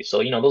everybody.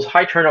 So, those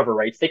high turnover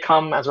rates, they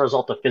come as a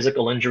result of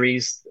physical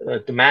injuries.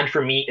 Demand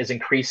for meat is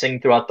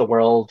increasing throughout the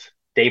world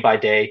day by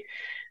day.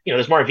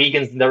 There's more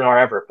vegans than there are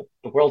ever, but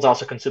the world's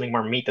also consuming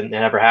more meat than it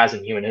ever has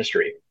in human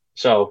history.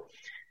 So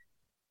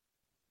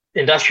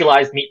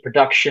industrialized meat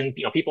production,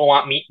 people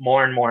want meat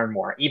more and more and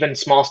more. Even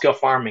small scale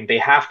farming, they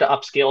have to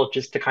upscale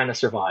just to kind of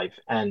survive.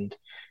 And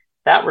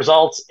that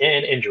results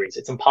in injuries.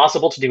 It's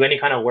impossible to do any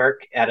kind of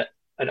work at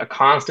a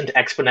constant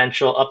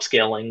exponential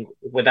upscaling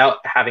without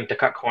having to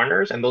cut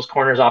corners, and those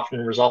corners often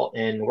result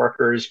in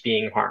workers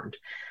being harmed.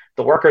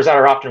 The workers that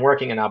are often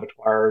working in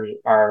abattoirs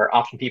are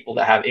often people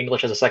that have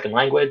English as a second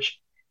language,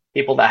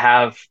 people that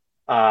have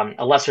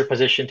a lesser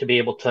position to be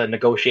able to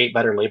negotiate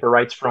better labor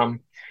rights from,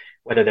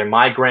 whether they're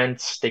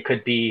migrants, they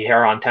could be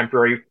here on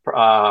temporary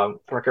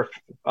worker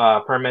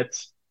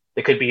permits,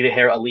 they could be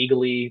here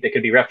illegally, they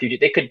could be refugees,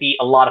 they could be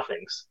a lot of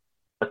things,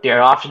 but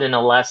they're often in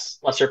a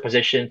lesser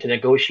position to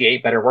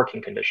negotiate better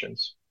working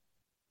conditions.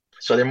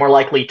 So they're more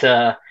likely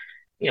to,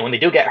 when they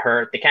do get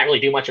hurt, they can't really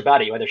do much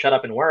about it. You either shut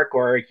up and work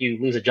or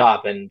you lose a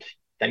job, and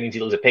that means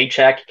you lose a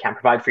paycheck, you can't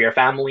provide for your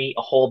family,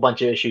 a whole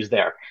bunch of issues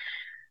there.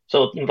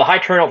 So the high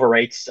turnover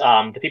rates,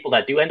 the people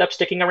that do end up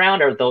sticking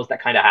around are those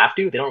that kind of have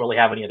to. They don't really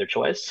have any other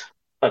choice.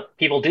 But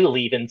people do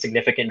leave in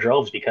significant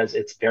droves because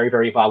it's very,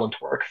 very violent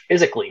work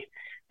physically.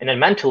 And then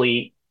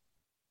mentally,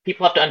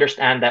 people have to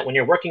understand that when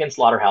you're working in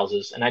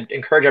slaughterhouses, and I'd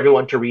encourage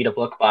everyone to read a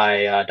book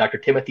by Dr.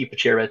 Timothy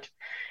Pachirit.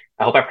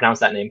 I hope I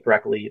pronounced that name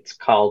correctly. It's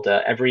called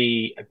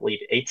Every, I believe,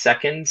 8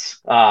 Seconds.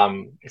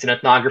 It's an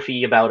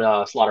ethnography about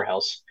a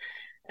slaughterhouse.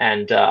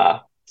 And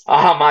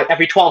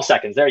every 12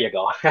 seconds, there you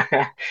go.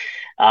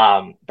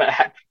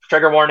 But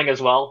trigger warning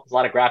as well. There's a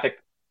lot of graphic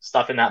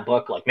stuff in that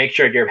book. Like, make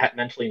sure you're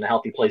mentally in a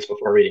healthy place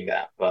before reading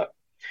that. But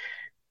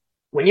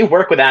when you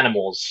work with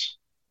animals,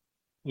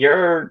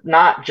 you're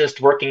not just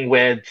working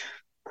with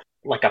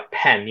like a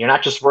pen. You're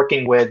not just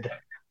working with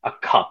a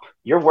cup.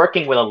 You're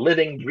working with a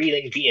living,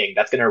 breathing being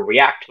that's going to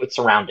react to its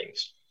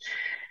surroundings.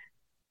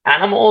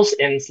 Animals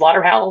in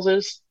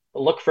slaughterhouses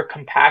look for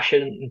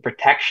compassion and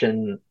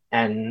protection,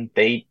 and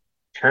they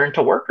turn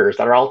to workers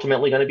that are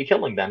ultimately going to be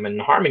killing them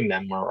and harming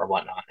them or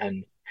whatnot.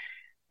 And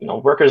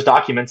workers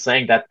document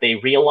saying that they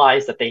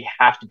realize that they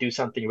have to do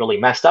something really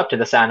messed up to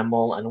this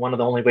animal, and one of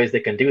the only ways they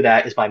can do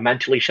that is by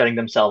mentally shutting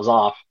themselves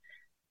off,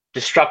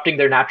 disrupting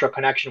their natural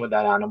connection with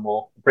that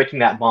animal, breaking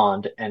that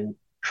bond, and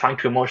trying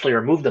to emotionally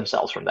remove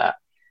themselves from that.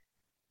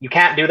 You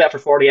can't do that for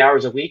 40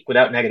 hours a week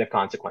without negative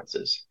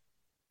consequences.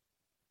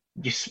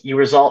 You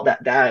result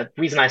that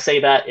reason I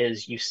say that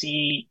is you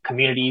see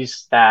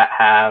communities that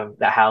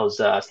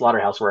house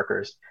slaughterhouse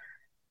workers.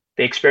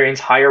 They experience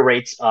higher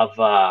rates of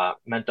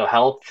mental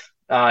health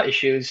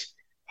issues,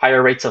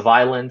 higher rates of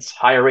violence,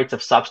 higher rates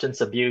of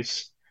substance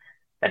abuse.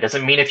 That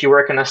doesn't mean if you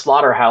work in a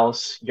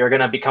slaughterhouse, you're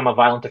going to become a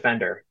violent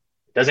offender.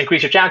 It does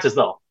increase your chances,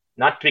 though,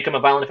 not to become a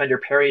violent offender,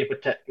 period,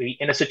 but to be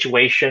in a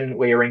situation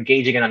where you're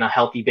engaging in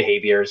unhealthy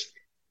behaviors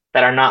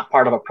that are not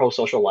part of a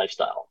pro-social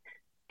lifestyle.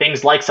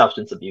 Things like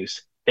substance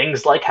abuse,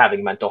 things like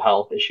having mental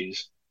health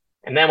issues.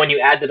 And then when you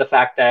add to the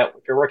fact that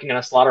if you're working in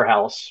a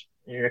slaughterhouse,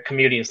 in a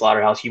community in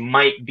slaughterhouse, you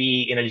might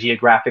be in a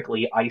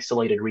geographically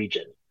isolated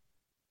region.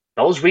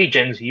 Those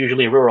regions,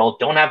 usually rural,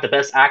 don't have the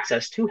best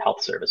access to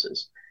health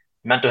services,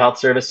 mental health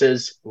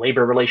services,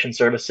 labor relations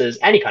services,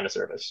 any kind of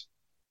service.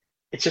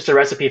 It's just a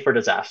recipe for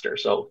disaster.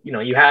 So,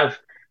 you have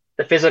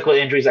the physical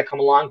injuries that come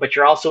along, but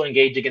you're also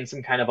engaging in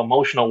some kind of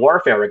emotional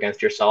warfare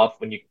against yourself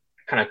when you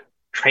kind of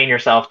train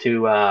yourself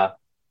to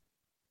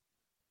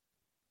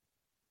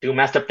do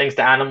messed up things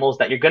to animals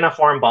that you're going to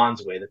form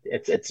bonds with.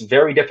 It's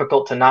very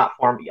difficult to not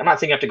form. I'm not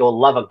saying you have to go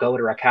love a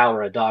goat or a cow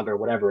or a dog or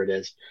whatever it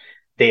is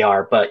they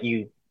are, but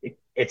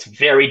it's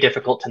very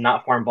difficult to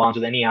not form bonds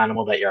with any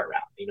animal that you're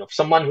around. If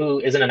someone who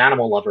isn't an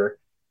animal lover,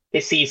 they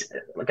sees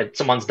like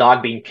someone's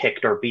dog being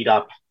kicked or beat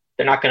up,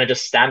 they're not going to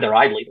just stand there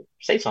idly. They'll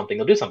say something.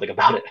 They'll do something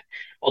about it.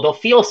 Well, they'll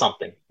feel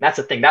something. That's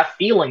the thing. That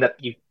feeling that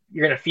you're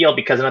going to feel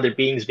because another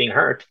being's being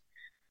hurt,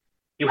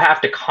 you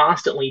have to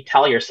constantly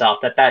tell yourself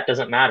that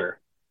doesn't matter.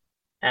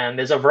 And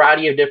there's a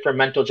variety of different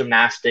mental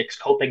gymnastics,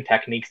 coping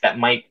techniques that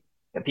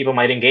people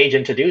might engage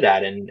in to do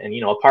that. And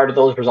a part of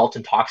those results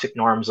in toxic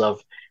norms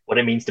of what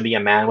it means to be a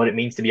man, what it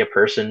means to be a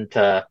person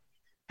that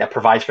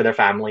provides for their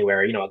family,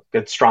 where, a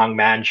good, strong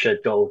man should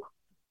go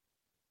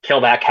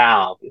kill that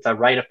cow. It's a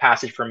rite of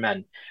passage for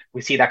men.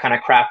 We see that kind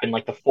of crap in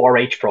like the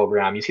 4-H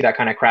program. You see that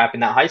kind of crap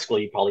in that high school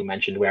you probably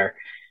mentioned, where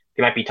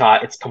they might be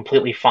taught it's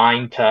completely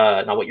fine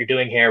to, now what you're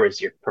doing here is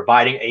you're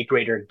providing a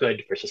greater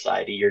good for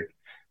society. You're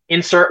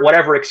insert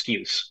whatever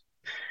excuse.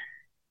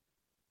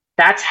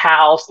 That's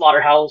how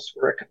slaughterhouse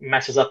work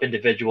messes up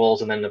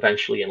individuals and then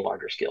eventually in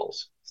larger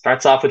scales.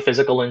 Starts off with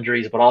physical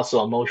injuries, but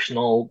also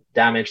emotional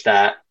damage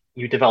that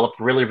you develop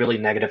really, really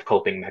negative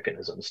coping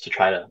mechanisms to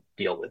try to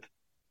deal with.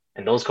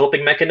 And those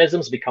coping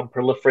mechanisms become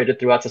proliferated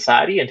throughout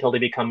society until they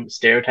become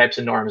stereotypes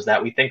and norms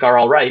that we think are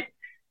all right.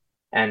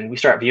 And we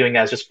start viewing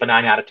as just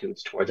benign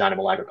attitudes towards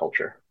animal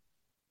agriculture.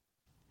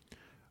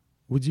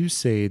 Would you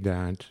say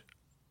that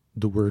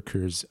the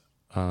workers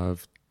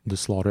of the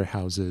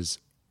slaughterhouses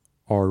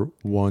are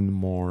one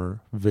more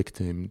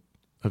victim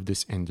of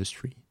this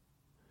industry?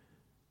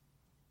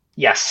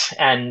 Yes.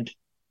 And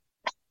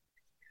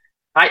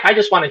I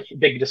just want a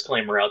big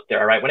disclaimer out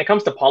there, right? When it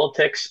comes to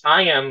politics,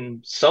 I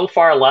am so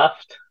far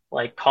left,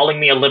 like calling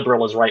me a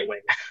liberal is right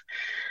wing.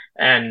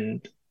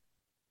 And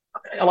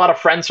a lot of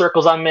friend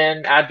circles I'm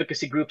in,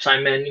 advocacy groups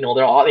I'm in, they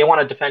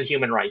want to defend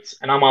human rights,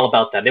 and I'm all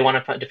about that. They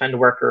want to defend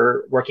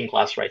working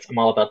class rights. I'm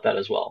all about that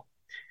as well.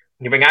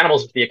 you bring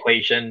animals into the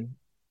equation,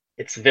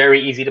 it's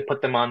very easy to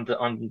put them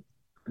on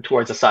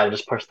towards the side and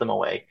just push them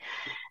away.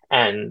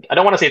 And I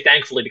don't want to say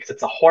thankfully because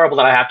it's horrible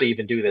that I have to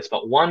even do this,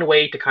 but one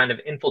way to kind of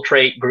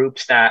infiltrate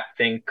groups that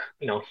think,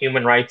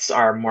 human rights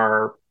are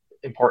more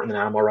important than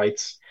animal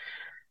rights,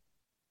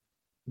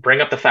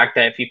 bring up the fact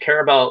that if you care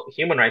about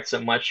human rights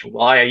so much,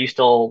 why are you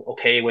still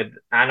okay with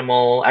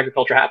animal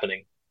agriculture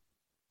happening?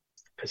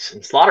 Because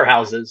in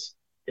slaughterhouses,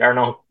 there are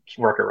no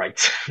worker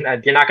rights.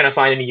 You're not going to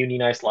find any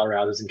unionized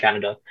slaughterhouses in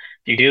Canada.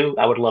 If you do,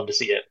 I would love to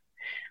see it.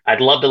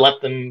 I'd love to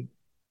let them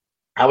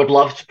I would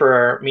love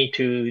for me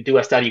to do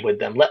a study with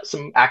them. Let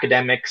some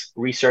academics,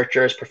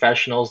 researchers,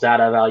 professionals,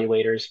 data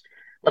evaluators,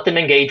 let them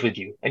engage with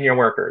you and your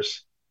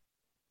workers.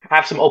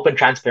 Have some open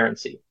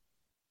transparency.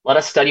 Let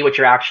us study what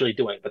you're actually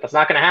doing. But that's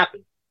not going to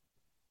happen.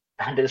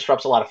 That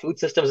disrupts a lot of food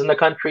systems in the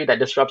country. That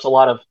disrupts a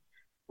lot of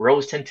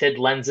rose-tinted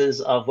lenses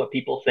of what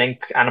people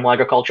think animal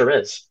agriculture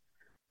is.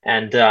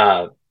 And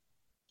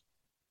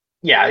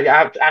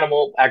yeah,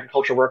 animal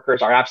agriculture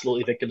workers are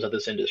absolutely victims of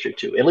this industry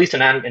too, at least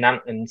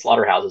in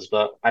slaughterhouses.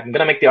 But I'm going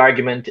to make the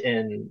argument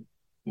in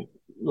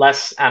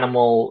less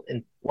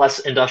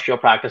industrial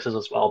practices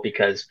as well,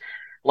 because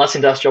less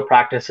industrial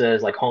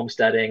practices like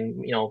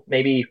homesteading,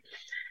 maybe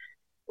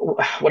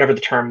whatever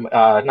the term,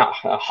 not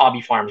hobby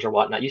farms or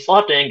whatnot, you still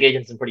have to engage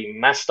in some pretty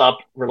messed up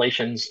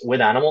relations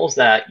with animals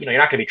that, you're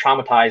not going to be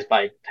traumatized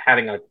by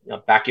having a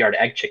backyard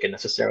egg chicken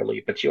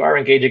necessarily, but you are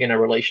engaging in a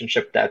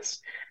relationship that's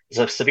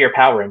a severe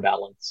power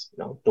imbalance.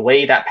 The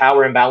way that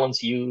power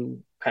imbalance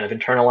you kind of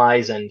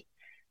internalize and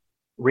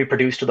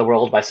reproduce to the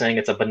world by saying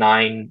it's a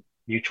benign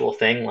mutual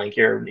thing, like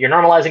you're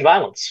normalizing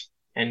violence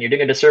and you're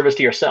doing a disservice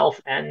to yourself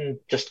and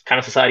just kind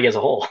of society as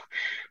a whole.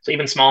 So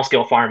even small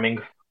scale farming,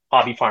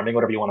 hobby farming,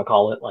 whatever you want to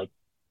call it, like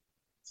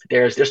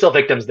there's still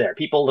victims there.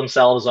 People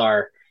themselves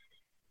they're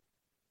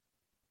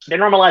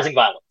normalizing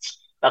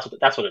violence. That's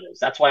what it is.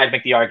 That's why I'd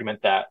make the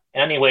argument that in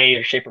any way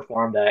or shape or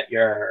form that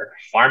you're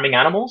farming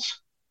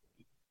animals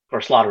or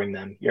slaughtering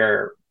them,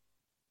 humans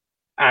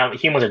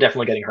are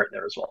definitely getting hurt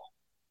there as well.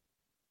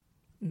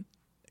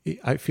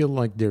 I feel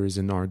like there is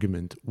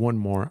one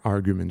more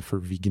argument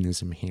for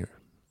veganism here.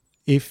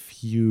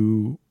 If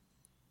you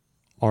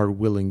are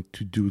willing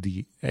to do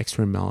the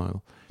extra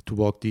mile, to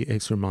walk the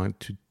extra mile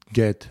to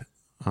get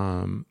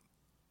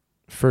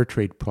fair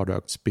trade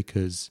products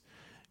because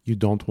you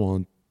don't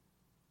want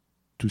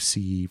to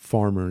see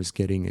farmers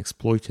getting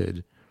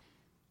exploited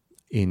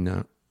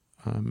in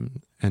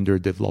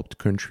underdeveloped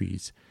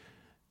countries,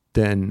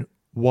 then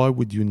why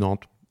would you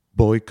not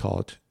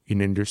boycott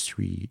an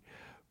industry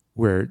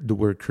where the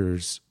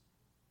workers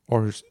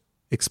are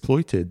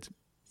exploited,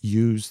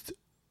 used,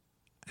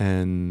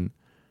 and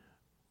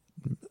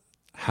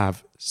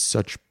have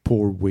such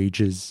poor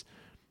wages?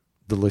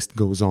 The list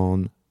goes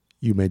on.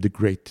 You made a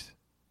great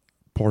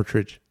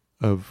portrait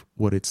of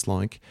what it's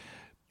like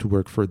to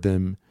work for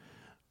them.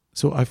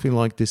 So I feel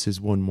like this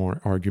is one more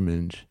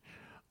argument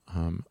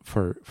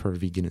for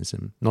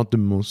veganism. Not the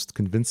most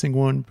convincing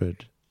one,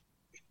 but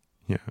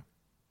yeah.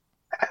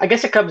 I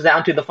guess it comes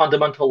down to the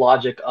fundamental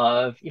logic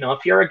of,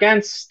 if you're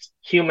against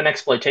human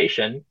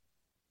exploitation,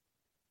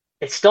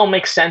 it still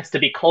makes sense to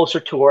be closer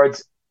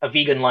towards a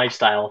vegan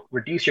lifestyle,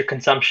 reduce your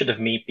consumption of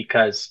meat,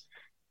 because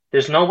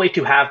there's no way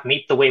to have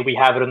meat the way we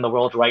have it in the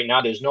world right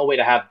now. There's no way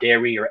to have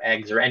dairy or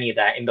eggs or any of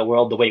that in the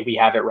world the way we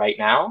have it right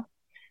now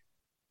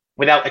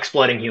without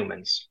exploiting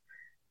humans.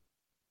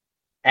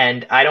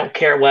 And I don't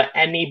care what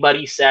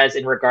anybody says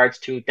in regards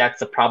to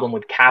that's a problem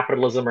with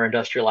capitalism or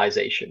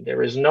industrialization.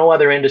 There is no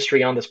other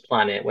industry on this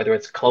planet, whether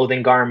it's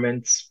clothing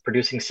garments,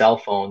 producing cell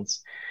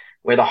phones,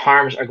 where the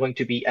harms are going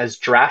to be as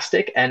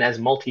drastic and as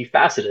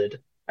multifaceted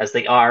as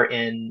they are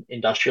in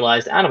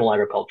industrialized animal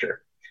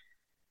agriculture.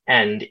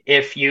 And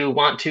if you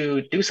want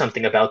to do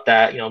something about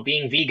that,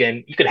 being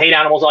vegan, you could hate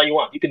animals all you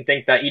want. You can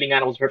think that eating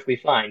animals is perfectly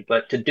fine,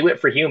 but to do it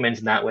for humans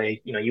in that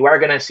way, you are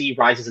going to see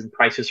rises in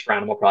prices for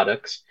animal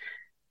products.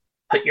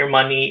 Put your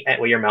money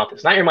where your mouth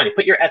is. Not your money.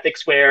 Put your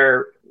ethics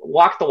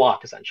walk the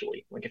walk,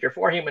 essentially. Like if you're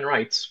for human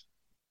rights,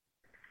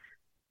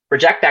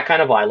 reject that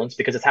kind of violence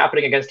because it's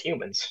happening against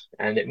humans.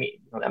 And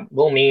that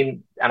will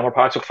mean animal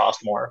products will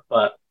cost more,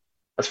 but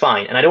that's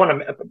fine. And I do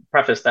want to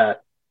preface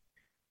that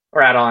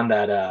or add on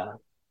that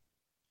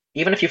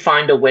even if you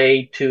find a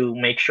way to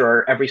make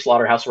sure every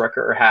slaughterhouse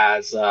worker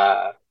has,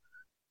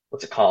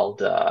 what's it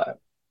called?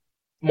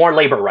 More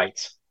labor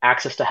rights,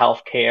 access to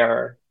health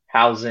care,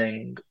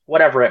 housing,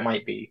 whatever it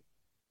might be.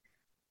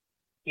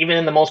 Even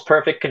in the most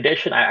perfect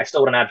condition, I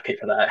still wouldn't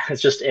advocate for that.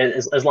 It's just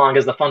as long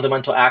as the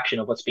fundamental action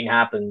of what's being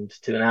happened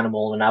to an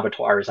animal in an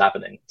abattoir is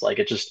happening.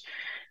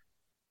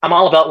 I'm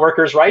all about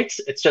workers'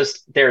 rights. It's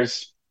just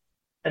there's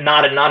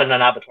not in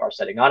an abattoir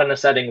setting, not in a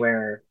setting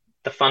where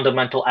the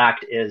fundamental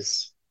act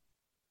is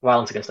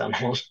violence against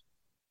animals.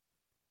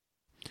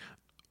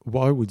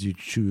 Why would you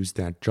choose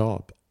that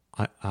job?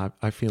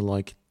 I feel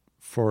like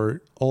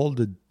for all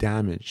the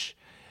damage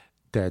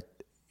that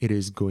it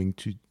is going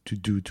to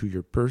do to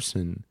your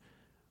person,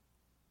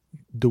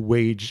 the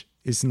wage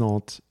is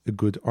not a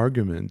good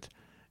argument.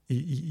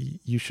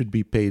 you should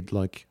be paid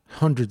like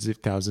hundreds of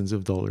thousands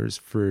of dollars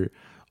for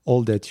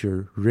all that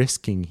you're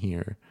risking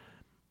here,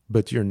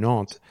 but you're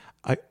not.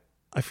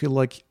 I feel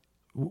like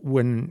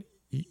when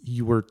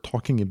you were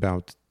talking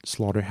about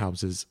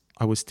slaughterhouses,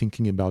 I was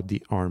thinking about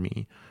the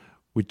army,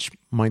 which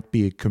might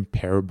be a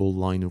comparable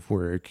line of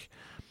work.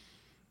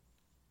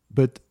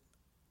 But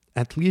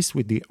at least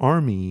with the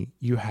army,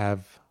 you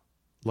have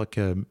like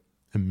a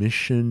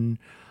mission.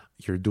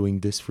 You're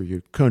doing this for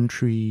your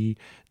country.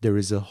 There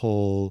is a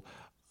whole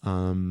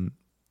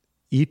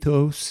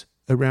ethos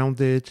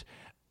around it,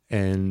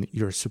 and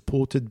you're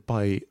supported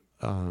by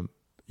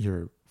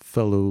your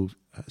fellow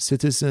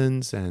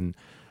citizens, and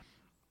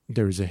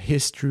there is a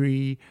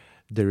history.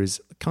 There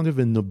is kind of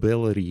a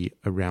nobility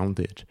around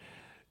it.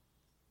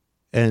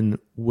 And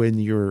when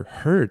you're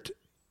hurt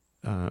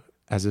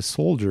as a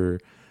soldier,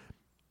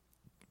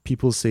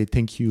 people say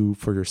thank you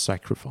for your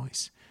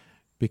sacrifice,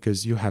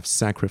 because you have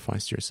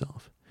sacrificed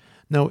yourself.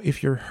 Now,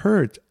 if you're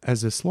hurt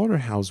as a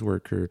slaughterhouse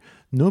worker,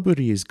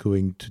 nobody is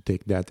going to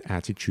take that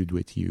attitude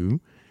with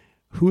you.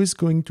 Who is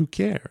going to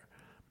care?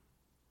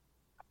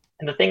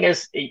 And the thing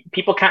is,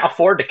 people can't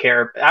afford to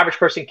care. The average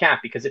person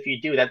can't, because if you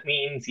do, that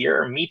means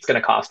your meat's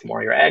going to cost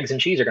more. Your eggs and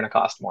cheese are going to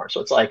cost more.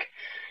 So it's like,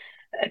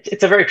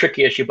 it's a very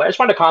tricky issue. But I just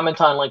wanted to comment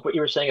on like what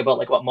you were saying about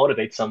like what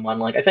motivates someone.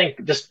 Like I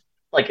think just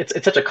like it's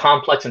such a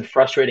complex and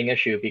frustrating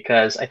issue,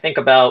 because I think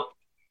about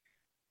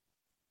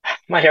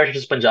my heritage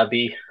is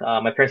Punjabi.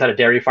 My parents had a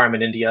dairy farm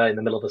in India in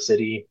the middle of the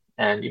city,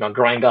 and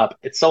growing up,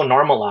 it's so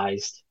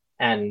normalized,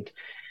 and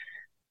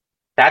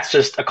that's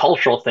just a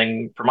cultural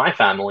thing for my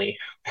family.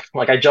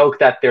 Like I joke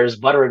that there's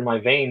butter in my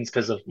veins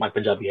because of my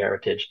Punjabi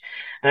heritage,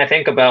 and I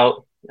think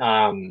about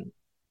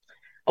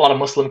a lot of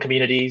Muslim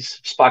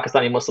communities,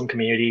 Pakistani Muslim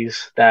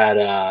communities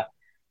that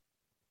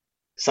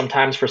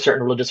sometimes for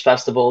certain religious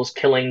festivals,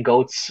 killing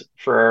goats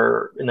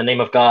for in the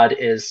name of God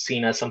is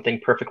seen as something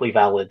perfectly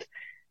valid.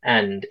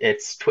 And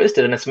it's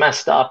twisted and it's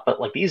messed up, but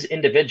like these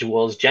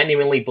individuals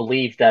genuinely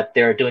believe that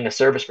they're doing a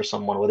service for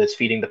someone, whether it's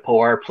feeding the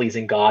poor,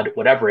 pleasing God,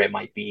 whatever it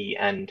might be.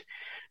 And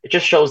it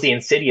just shows the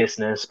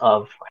insidiousness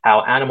of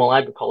how animal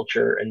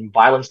agriculture and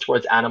violence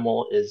towards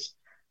animal is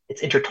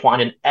it's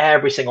intertwined in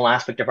every single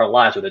aspect of our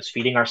lives, whether it's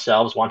feeding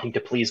ourselves, wanting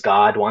to please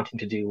God, wanting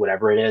to do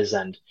whatever it is.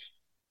 And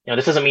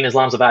this doesn't mean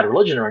Islam's a bad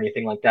religion or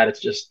anything like that. It's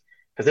just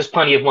because there's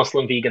plenty of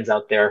Muslim vegans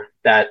out there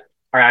that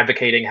are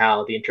advocating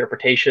how the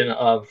interpretation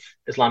of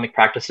Islamic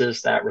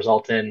practices that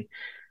result in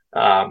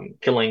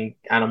killing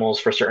animals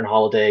for certain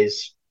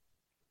holidays,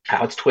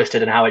 how it's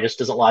twisted and how it just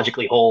doesn't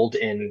logically hold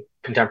in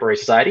contemporary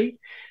society.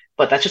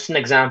 But that's just an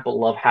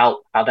example of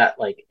how that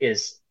like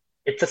is.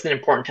 It's just an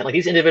important like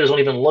these individuals don't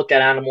even look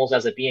at animals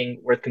as it being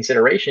worth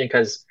consideration,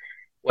 because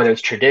whether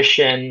it's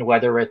tradition,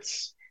 whether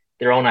it's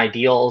their own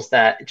ideals,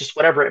 that just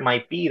whatever it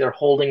might be, they're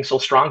holding so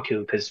strong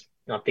to, because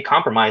if they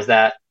compromise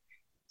that,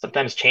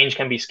 sometimes change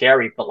can be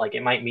scary, but like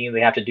it might mean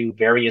they have to do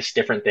various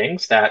different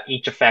things that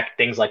each affect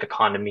things like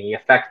economy,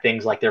 affect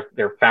things like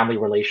their family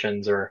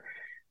relations or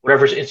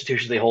whatever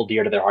institutions they hold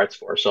dear to their hearts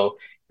for. So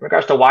in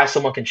regards to why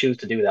someone can choose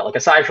to do that, like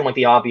aside from like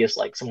the obvious,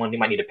 like someone who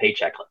might need a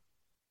paycheck, like,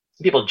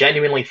 some people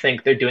genuinely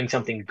think they're doing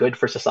something good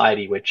for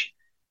society, which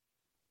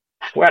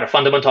we're at a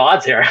fundamental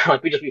odds here.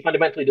 Like we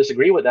fundamentally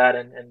disagree with that,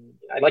 and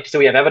I'd like to say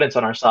we have evidence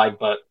on our side,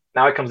 but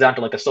now it comes down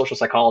to like a social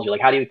psychology.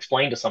 Like how do you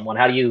explain to someone?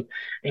 How do you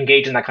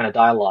engage in that kind of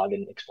dialogue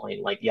and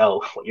explain like,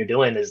 yo, what you're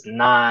doing is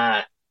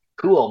not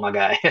cool, my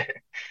guy.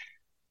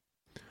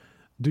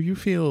 Do you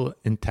feel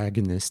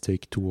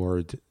antagonistic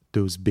toward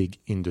those big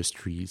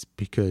industries?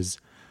 Because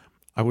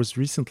I was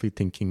recently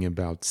thinking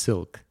about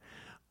silk.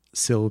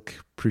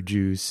 Silk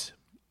produce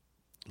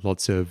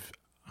lots of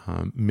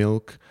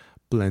milk,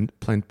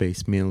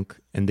 plant-based milk,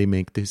 and they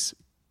make this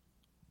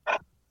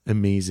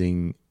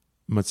amazing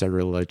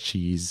mozzarella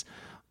cheese.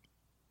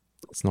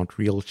 It's not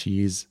real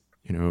cheese,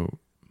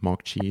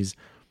 mock cheese,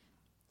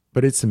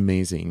 but it's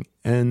amazing.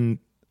 And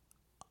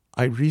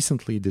I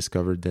recently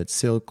discovered that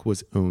Silk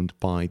was owned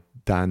by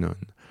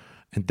Danone,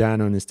 and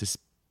Danone is this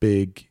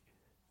big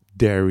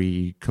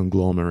dairy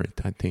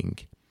conglomerate, I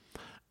think.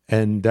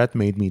 And that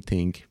made me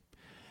think,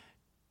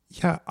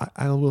 yeah,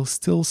 I will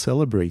still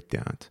celebrate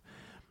that.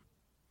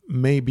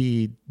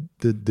 Maybe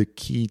the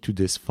key to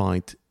this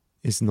fight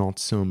is not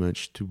so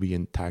much to be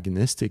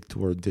antagonistic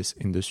toward this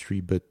industry,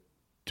 but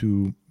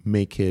to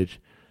make it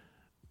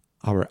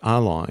our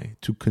ally,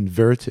 to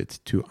convert it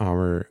to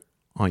our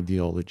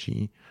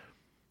ideology.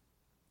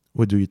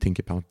 What do you think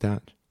about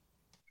that?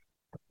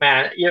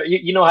 Man,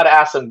 you know how to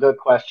ask some good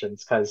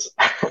questions, because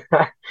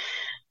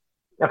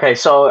okay,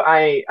 so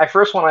I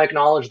first want to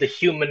acknowledge the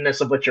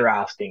humanness of what you're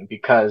asking,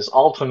 because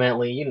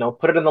ultimately,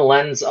 put it in the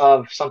lens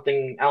of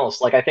something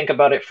else. Like I think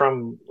about it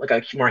from like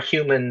a more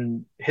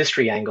human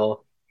history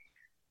angle.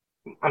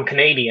 I'm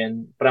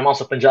Canadian, but I'm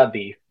also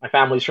Punjabi. My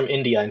family's from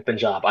India and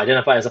Punjab. I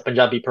identify as a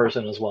Punjabi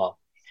person as well.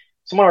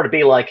 Someone were to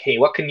be like, hey,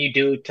 what can you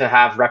do to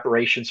have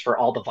reparations for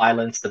all the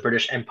violence the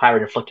British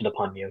Empire inflicted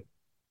upon you?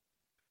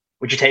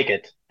 Would you take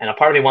it? And a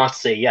part of me wants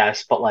to say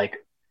yes, but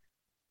like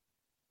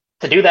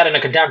to do that in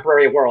a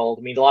contemporary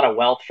world means a lot of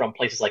wealth from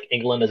places like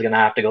England is going to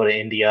have to go to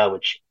India,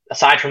 which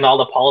aside from all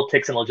the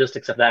politics and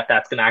logistics of that,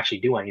 that's going to actually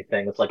do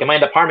anything. It's like it might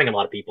end up harming a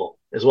lot of people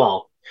as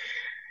well.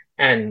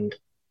 And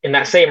in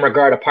that same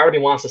regard, a part of me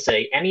wants to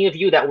say, any of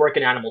you that work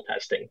in animal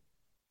testing,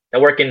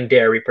 that work in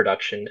dairy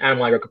production,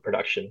 animal agriculture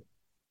production,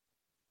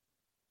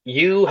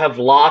 you have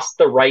lost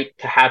the right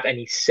to have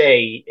any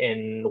say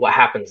in what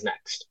happens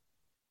next.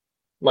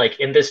 Like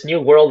in this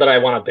new world that I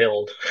want to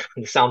build,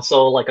 it sounds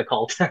so like a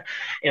cult.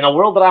 In a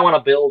world that I want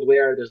to build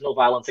where there's no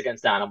violence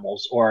against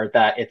animals or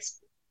that it's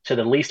to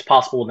the least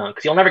possible done,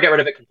 because you'll never get rid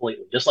of it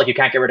completely, just like you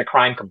can't get rid of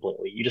crime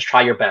completely. You just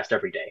try your best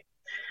every day.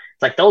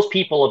 It's like those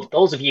people,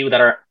 those of you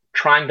that are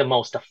trying the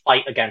most to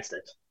fight against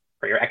it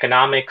for your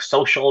economic,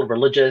 social,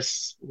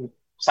 religious,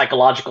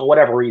 psychological,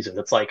 whatever reasons.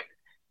 It's like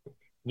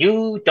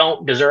you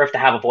don't deserve to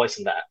have a voice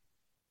in that.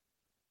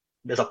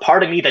 There's a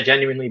part of me that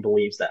genuinely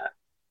believes that.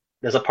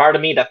 There's a part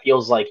of me that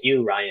feels like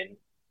you, Ryan,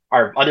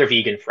 our other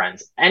vegan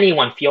friends.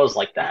 Anyone feels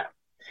like that.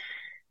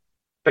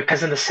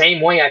 Because in the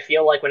same way, I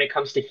feel like when it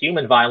comes to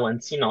human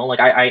violence, like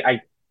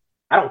I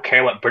don't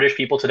care what British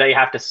people today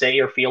have to say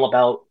or feel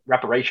about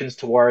reparations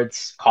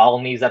towards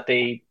colonies that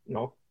they,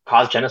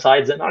 cause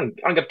genocides. And I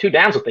don't give two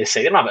damns what they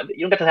say. You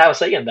don't get to have a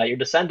say in that. You're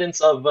descendants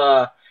of,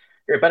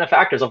 you're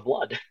benefactors of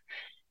blood.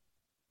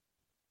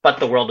 But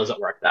the world doesn't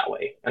work that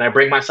way. And I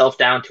bring myself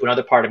down to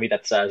another part of me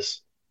that says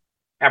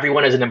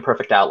everyone is an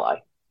imperfect ally.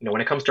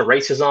 When it comes to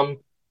racism,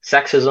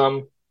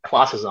 sexism,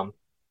 classism,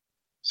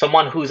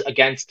 someone who's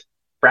against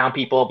brown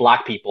people,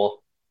 black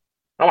people,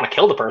 I don't want to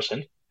kill the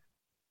person.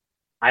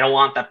 I don't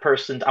want that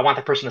person. I want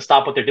that person to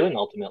stop what they're doing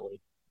ultimately.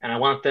 And I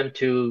want them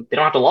to, they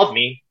don't have to love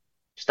me,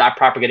 stop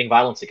propagating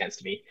violence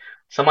against me.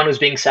 Someone who's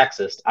being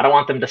sexist, I don't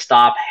want them to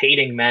stop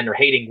hating men or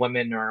hating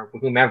women or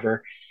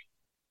whomever.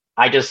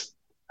 I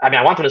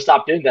want them to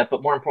stop doing that,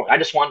 but more important, I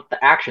just want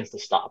the actions to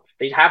stop. If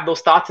they have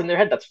those thoughts in their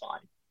head, that's fine.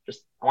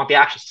 I want the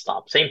actions to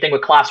stop. Same thing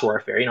with class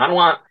warfare. I don't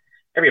want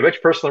every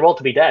rich person in the world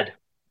to be dead.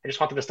 I just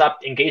want them to stop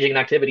engaging in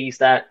activities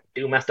that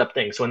do messed up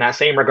things. So in that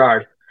same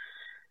regard,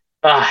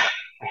 I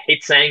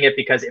hate saying it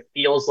because it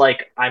feels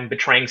like I'm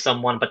betraying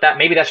someone, but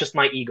maybe that's just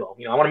my ego.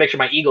 I want to make sure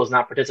my ego is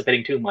not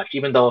participating too much,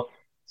 even though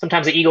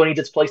sometimes the ego needs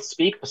its place to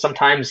speak, but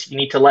sometimes you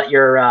need to let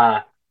your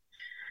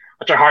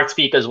heart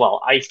speak as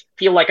well. I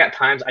feel like at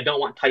times I don't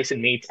want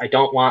Tyson Meats, I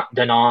don't want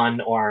Danone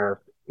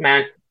or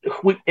man,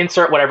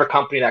 insert whatever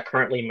company that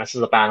currently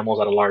messes up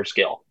animals at a large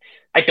scale.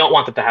 I don't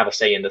want them to have a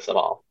say in this at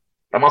all.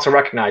 But I'm also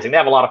recognizing they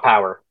have a lot of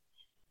power.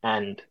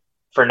 And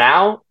for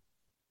now,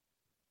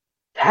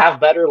 to have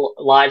better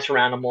lives for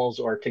animals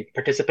or to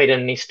participate in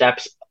any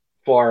steps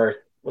for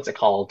what's it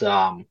called?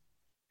 A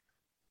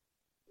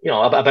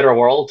better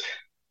world,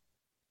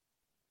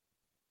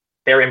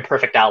 they're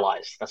imperfect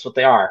allies. That's what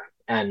they are.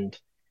 And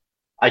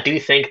I do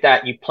think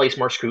that you place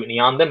more scrutiny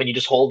on them and you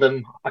just hold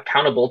them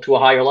accountable to a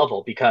higher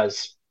level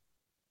because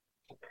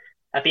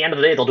at the end of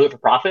the day, they'll do it for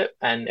profit.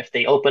 And if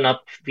they open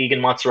up vegan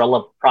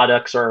mozzarella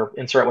products or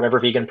insert whatever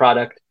vegan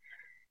product,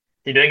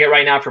 they're doing it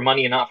right now for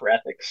money and not for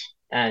ethics.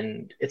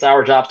 And it's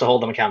our jobs to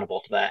hold them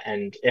accountable to that.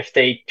 And if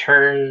they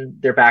turn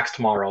their backs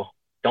tomorrow,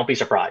 don't be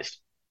surprised.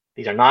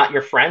 These are not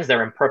your friends.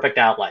 They're imperfect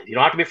allies. You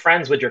don't have to be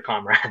friends with your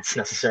comrades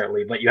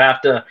necessarily, but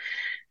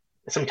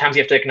sometimes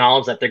you have to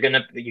acknowledge that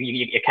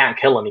you can't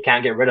kill them. You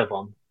can't get rid of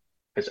them.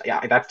 Because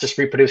that's just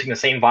reproducing the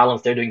same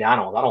violence they're doing to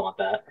animals. I don't want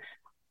that.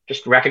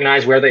 Just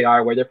recognize where they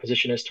are, where their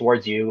position is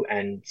towards you,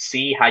 and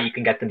see how you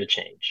can get them to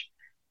change.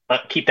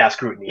 But keep that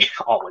scrutiny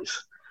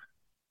always.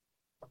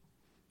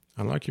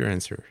 I like your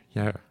answer.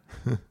 Yeah.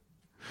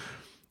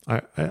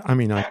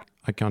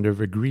 I kind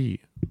of agree.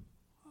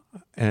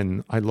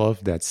 And I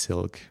love that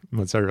silk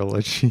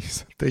mozzarella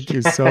cheese. Thank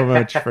you so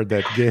much for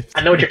that gift.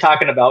 I know what you're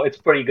talking about. It's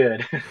pretty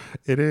good.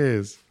 It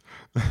is.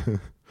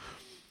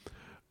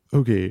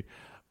 Okay.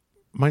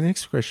 My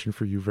next question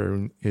for you,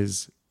 Varun,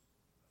 is,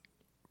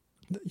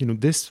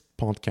 this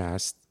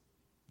podcast,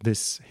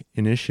 this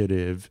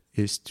initiative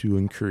is to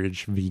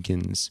encourage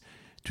vegans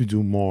to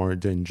do more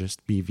than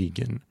just be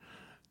vegan,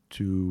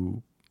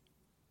 to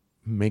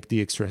make the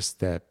extra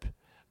step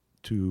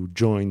to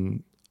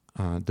join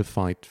the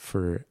fight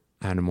for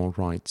animal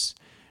rights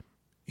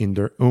in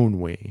their own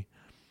way.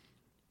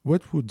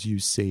 What would you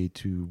say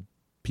to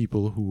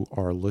people who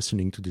are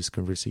listening to this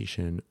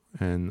conversation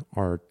and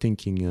are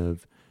thinking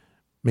of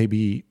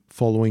maybe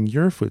following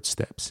your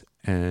footsteps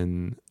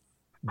and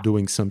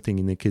doing something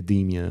in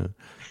academia,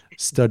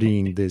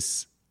 studying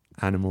this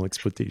animal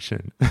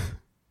exploitation?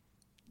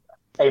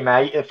 Hey,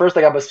 man, the first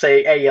thing I must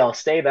say, hey, yo,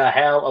 stay the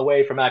hell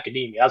away from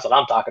academia. That's what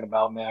I'm talking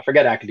about, man.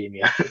 Forget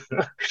academia.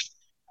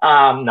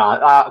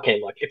 No,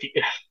 okay, look,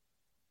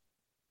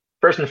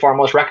 first and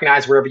foremost,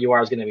 recognize wherever you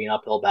are is going to be an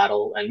uphill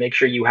battle and make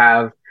sure you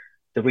have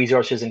the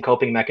resources and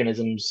coping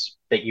mechanisms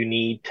that you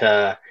need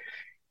to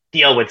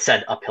deal with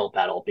said uphill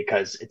battle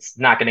because it's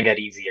not going to get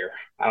easier.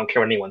 I don't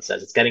care what anyone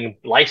says.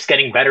 Life's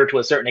getting better to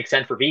a certain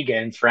extent for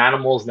vegans. For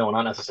animals, no,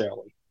 not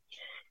necessarily.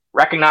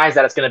 Recognize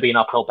that it's going to be an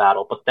uphill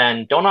battle, but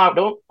then don't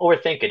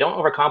overthink it. Don't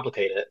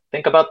overcomplicate it.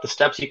 Think about the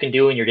steps you can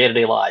do in your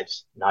day-to-day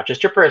lives, not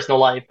just your personal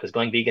life, because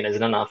going vegan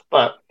isn't enough,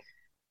 but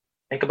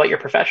think about your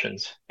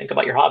professions. Think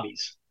about your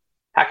hobbies.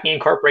 How can you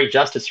incorporate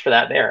justice for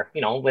that there?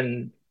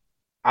 When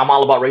I'm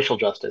all about racial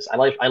justice,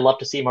 I love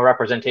to see more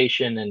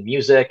representation in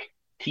music,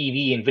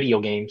 TV, and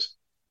video games.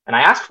 And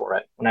I ask for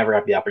it whenever I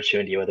have the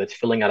opportunity, whether it's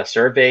filling out a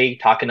survey,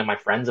 talking to my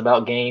friends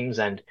about games,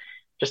 and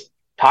just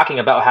talking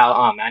about how,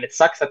 oh man, it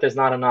sucks that there's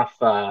not enough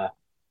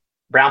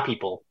brown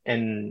people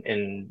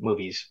in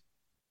movies.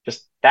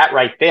 Just that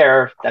right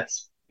there,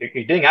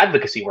 you're doing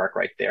advocacy work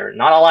right there.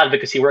 Not all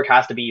advocacy work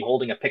has to be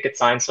holding a picket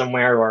sign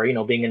somewhere or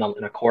being in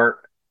a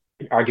court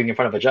arguing in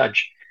front of a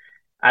judge.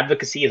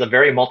 Advocacy is a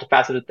very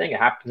multifaceted thing. It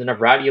happens in a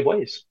variety of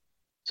ways.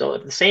 So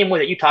the same way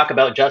that you talk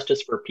about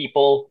justice for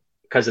people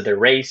because of their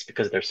race,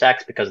 because of their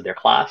sex, because of their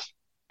class,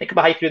 think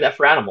about how you do that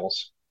for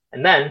animals.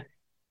 And then,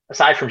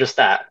 aside from just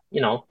that,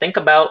 think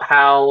about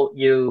how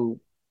your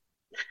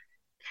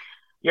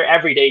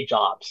everyday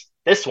jobs.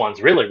 This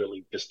one's really,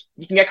 really just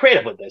you can get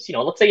creative with this.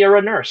 Let's say you're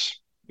a nurse,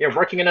 you're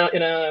working in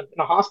a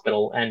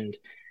hospital, and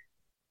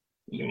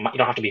you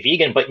don't have to be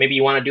vegan, but maybe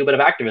you want to do a bit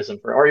of activism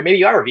or maybe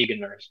you are a vegan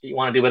nurse, but you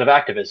want to do a bit of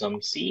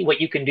activism. See what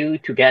you can do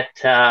to get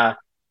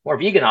more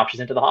vegan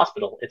options into the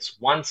hospital. It's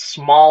one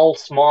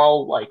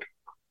small like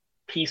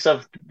piece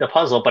of the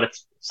puzzle, but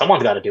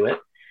someone's got to do it.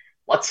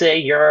 Let's say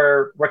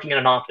you're working in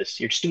an office,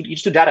 you just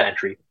do data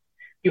entry.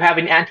 You have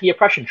an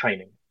anti-oppression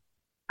training.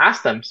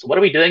 Ask them, so what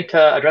are we doing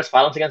to address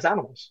violence against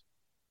animals?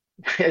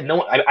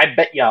 No, I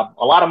bet you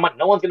a lot of money.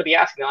 No one's going to be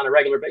asking on a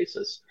regular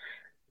basis.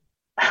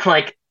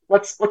 Like,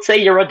 let's say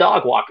you're a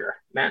dog walker,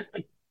 man.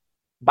 Like,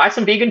 buy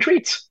some vegan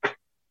treats.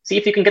 See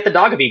if you can get the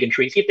dog a vegan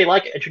treat. See if they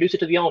like it. Introduce it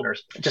to the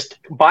owners. Just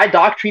buy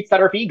dog treats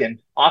that are vegan.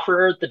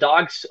 Offer the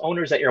dog's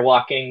owners that you're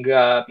walking.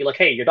 Be like,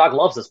 hey, your dog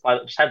loves this.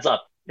 Just heads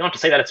up. You don't have to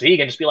say that it's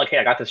vegan. Just be like, hey,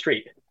 I got this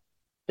treat.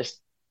 Just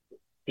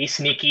be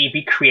sneaky.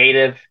 Be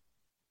creative.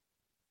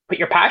 Put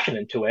your passion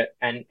into it,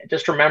 and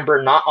just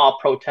remember, not all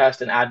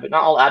protest and not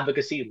all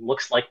advocacy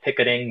looks like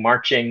picketing,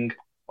 marching,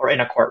 or in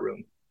a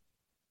courtroom.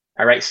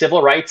 All right,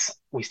 civil rights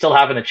we still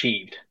haven't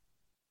achieved.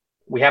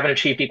 We haven't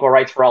achieved equal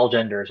rights for all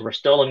genders. We're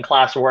still in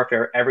class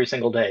warfare every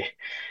single day.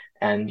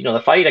 And the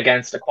fight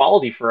against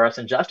equality for us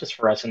and justice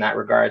for us in that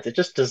regards, it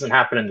just doesn't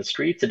happen in the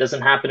streets. It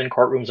doesn't happen in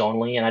courtrooms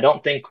only. And I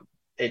don't think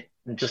it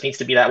just needs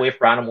to be that way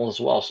for animals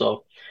as well.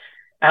 So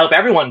I hope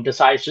everyone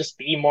decides just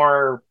be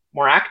more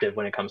active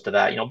when it comes to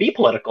that. Be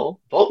political,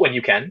 vote when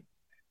you can.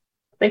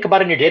 Think about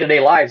it in your day-to-day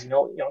lives.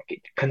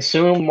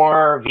 Consume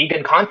more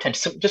vegan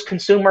content. Just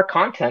consume more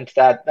content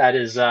that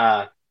is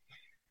a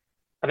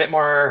bit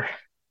more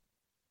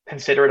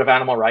considerate of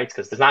animal rights,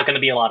 because there's not going to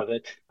be a lot of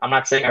it. I'm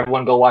not saying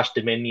everyone go watch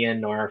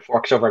Dominion or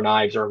Forks Over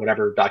Knives or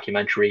whatever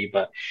documentary,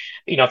 but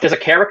if there's a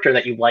character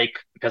that you like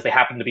because they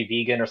happen to be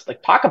vegan, or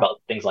like talk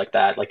about things like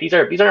that. Like these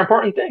are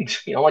important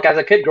things. Like as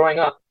a kid growing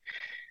up,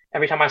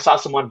 every time I saw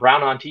someone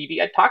brown on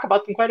TV, I'd talk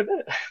about them quite a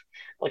bit.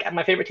 Like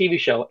my favorite TV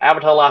show,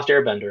 Avatar: The Last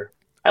Airbender.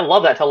 I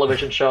love that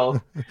television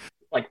show.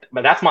 But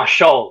that's my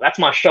show. That's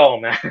my show,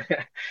 man.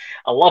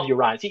 I love you,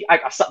 Ryan. See,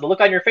 I saw the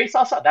look on your face.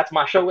 I saw that's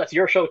my show. That's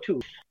your show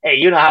too. Hey,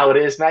 you know how it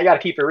is, man. You got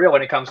to keep it real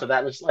when it comes to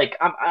that. It's like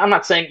I'm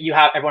not saying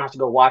everyone has to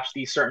go watch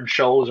these certain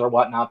shows or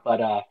whatnot,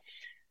 but I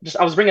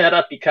was bringing that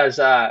up because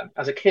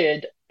as a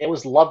kid, it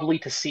was lovely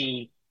to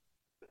see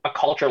a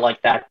culture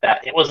like that.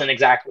 That it wasn't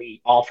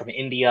exactly all from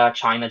India,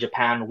 China,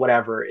 Japan,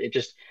 whatever. It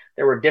just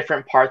there were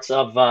different parts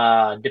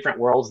of different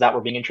worlds that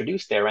were being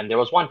introduced there, and there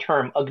was one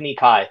term, Agni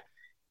Kai.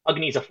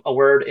 Agni is a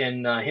word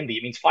in Hindi.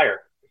 It means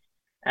fire.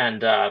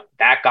 And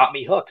that got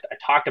me hooked. I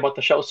talked about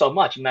the show so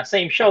much. In that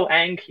same show,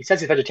 Aang, he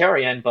says he's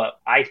vegetarian, but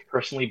I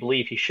personally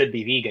believe he should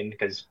be vegan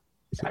because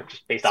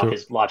just based off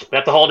his logic.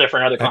 That's a whole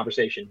different other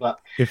conversation. But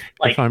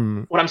what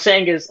I'm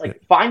saying is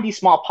find these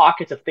small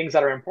pockets of things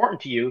that are important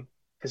to you,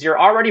 because you're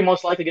already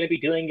most likely going to be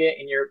doing it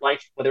in your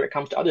life, whether it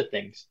comes to other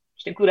things.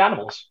 Just include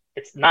animals.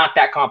 It's not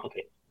that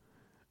complicated.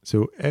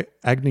 So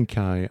Agni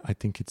Kai, I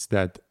think it's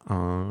that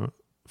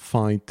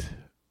fight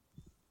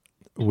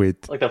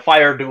with like the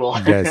fire duel.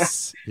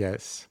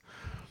 yes.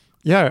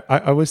 Yeah,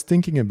 I was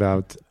thinking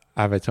about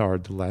Avatar: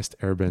 The Last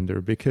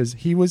Airbender because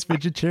he was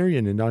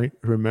vegetarian, and I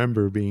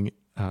remember being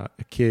a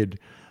kid.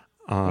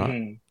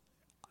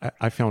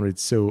 I found it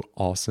so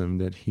awesome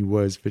that he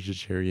was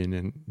vegetarian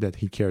and that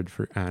he cared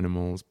for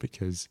animals,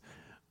 because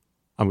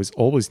I was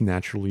always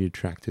naturally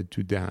attracted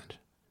to that.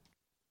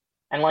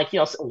 And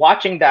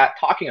watching that,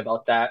 talking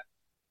about that,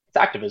 it's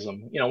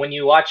activism. When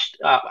you watched,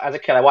 as a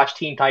kid, I watched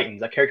Teen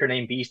Titans, a character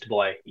named Beast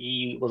Boy.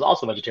 He was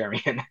also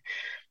vegetarian.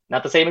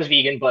 Not the same as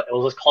vegan, but it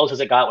was as close as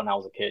it got when I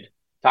was a kid.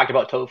 Talked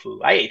about tofu.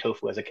 I ate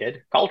tofu as a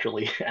kid,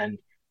 culturally, and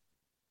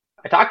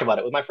I talked about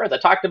it with my friends. I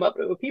talked about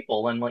it with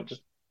people, and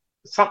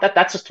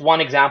that's just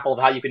one example of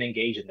how you can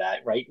engage in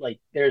that, right?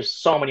 Like, there's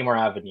so many more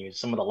avenues.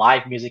 Some of the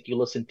live music you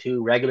listen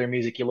to, regular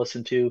music you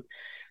listen to.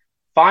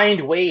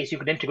 Find ways you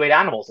can integrate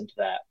animals into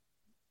that.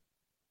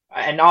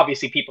 And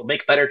obviously, people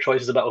make better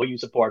choices about who you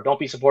support. Don't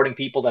be supporting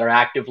people that are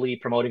actively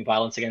promoting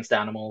violence against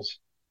animals.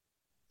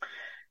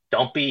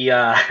 don't be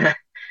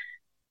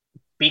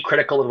be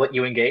critical of what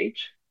you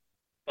engage,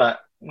 but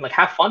like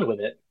have fun with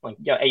it. Like,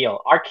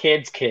 our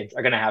kids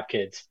are gonna have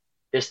kids.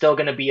 There's still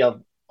gonna be a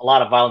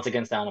lot of violence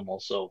against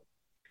animals, so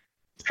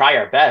try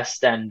our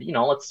best, and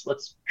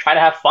let's try to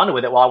have fun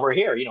with it while we're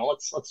here.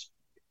 Let's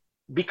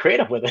be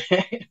creative with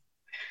it.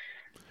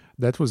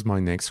 That was my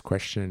next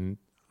question.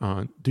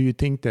 Do you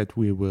think that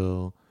we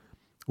will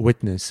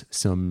witness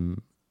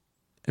some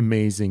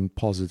amazing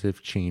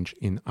positive change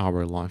in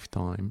our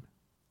lifetime?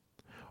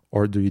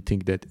 Or do you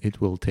think that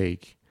it will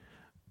take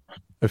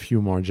a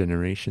few more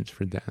generations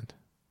for that?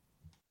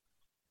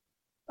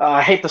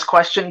 I hate this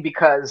question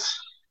because,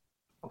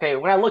 okay,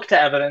 when I look to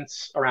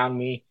evidence around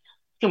me,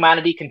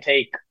 humanity can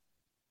take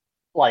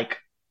like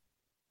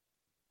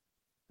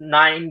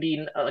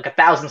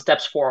 1,000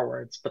 steps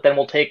forwards, but then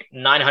we'll take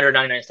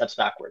 999 steps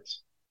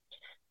backwards.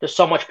 There's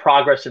so much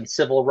progress in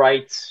civil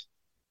rights,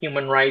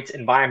 human rights,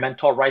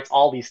 environmental rights,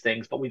 all these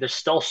things, but there's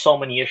still so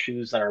many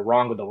issues that are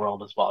wrong with the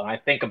world as well. And I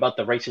think about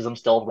the racism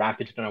still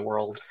rampant in the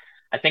world.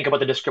 I think about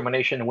the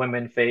discrimination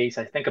women face.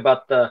 I think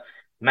about the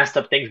messed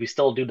up things we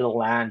still do to the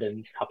land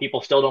and how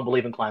people still don't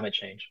believe in climate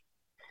change.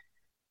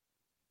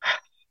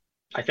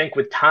 I think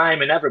with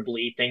time,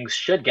 inevitably, things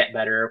should get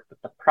better.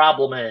 But the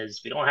problem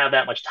is we don't have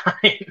that much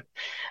time.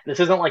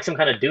 This isn't like some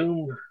kind of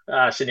doom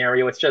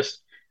scenario. It's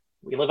just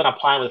we live on a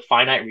planet with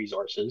finite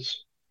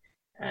resources.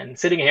 And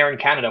sitting here in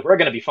Canada, we're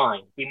going to be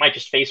fine. We might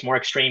just face more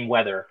extreme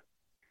weather.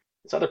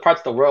 There's other parts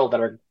of the world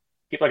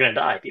people are going to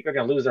die. People are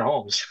going to lose their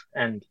homes.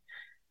 And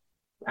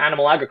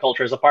animal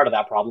agriculture is a part of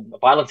that problem. The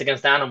violence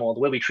against animals,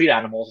 the way we treat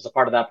animals is a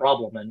part of that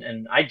problem.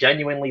 And I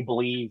genuinely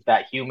believe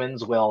that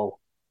humans will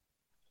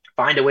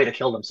find a way to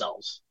kill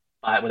themselves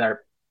with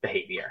our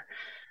behavior.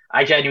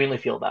 I genuinely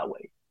feel that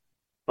way.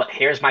 But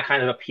here's my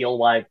kind of appeal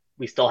why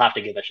we still have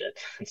to give a shit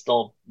and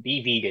still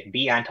be vegan,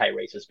 be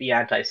anti-racist, be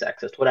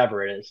anti-sexist,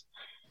 whatever it is.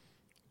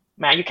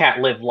 Man, you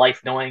can't live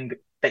life knowing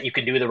that you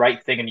can do the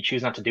right thing and you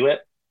choose not to do it.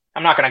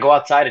 I'm not going to go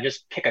outside and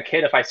just kick a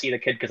kid if I see the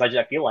kid because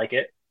I feel like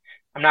it.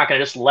 I'm not going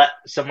to just let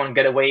someone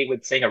get away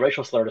with saying a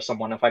racial slur to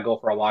someone if I go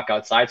for a walk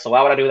outside. So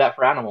why would I do that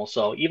for animals?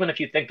 So even if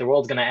you think the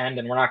world's going to end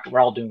and we're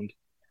all doomed,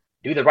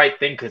 do the right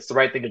thing because it's the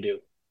right thing to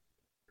do.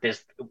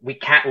 We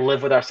can't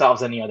live with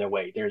ourselves any other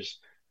way.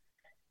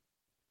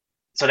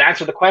 So to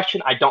answer the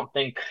question, I don't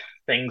think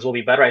things will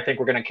be better. I think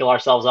we're going to kill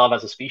ourselves off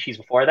as a species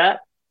before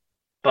that.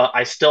 But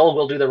I still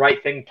will do the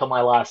right thing till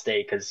my last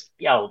day because,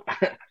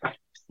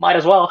 might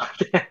as well.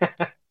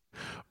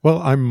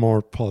 Well, I'm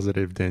more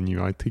positive than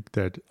you. I think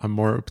that I'm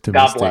more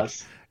optimistic. God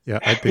bless. Yeah,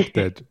 I think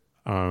that,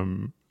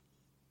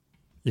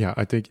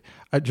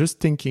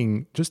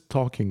 just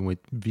talking with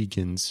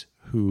vegans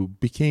who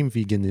became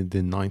vegan in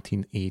the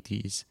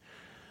 1980s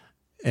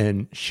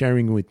and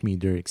sharing with me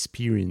their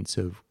experience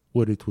of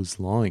what it was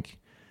like,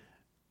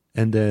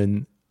 and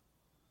then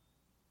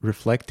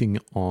reflecting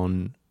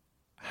on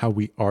how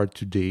we are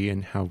today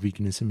and how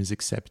veganism is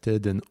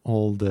accepted and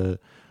all the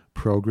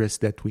progress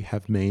that we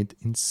have made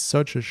in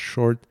such a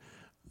short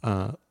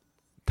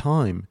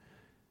time.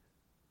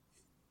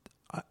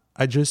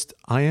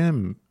 I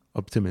am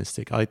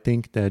optimistic. I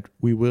think that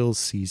we will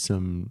see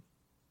some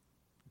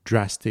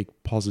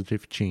drastic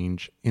positive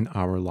change in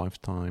our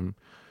lifetime.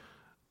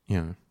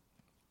 Yeah.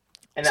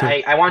 And so,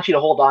 I want you to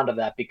hold on to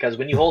that because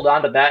when you hold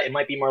on to that, it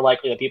might be more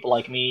likely that people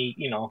like me,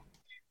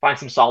 find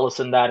some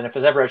solace in that. And if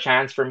there's ever a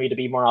chance for me to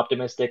be more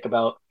optimistic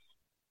about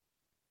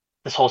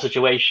this whole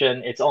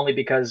situation, it's only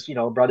because,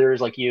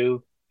 brothers like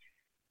you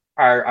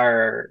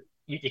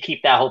you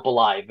keep that hope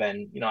alive.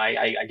 And,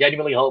 I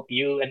genuinely hope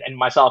you and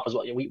myself as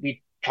well,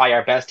 we try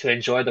our best to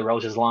enjoy the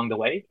roses along the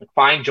way, like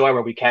find joy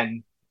where we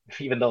can,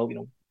 even though,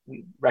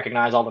 we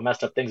recognize all the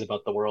messed up things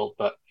about the world.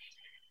 But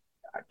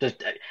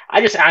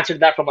I just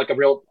answered that from like a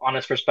real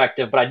honest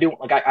perspective, but I do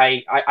like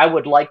I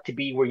would like to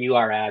be where you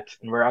are at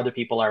and where other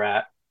people are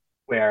at,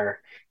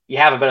 where you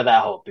have a bit of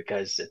that hope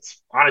because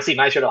it's honestly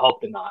nicer to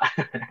hope than not.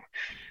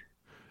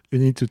 You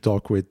need to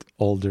talk with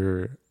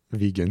older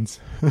vegans.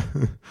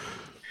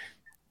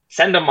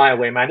 Send them my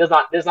way, man.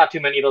 There's not too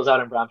many of those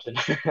out in Brampton.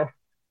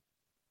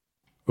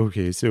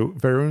 Okay, so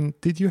Varun,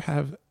 did you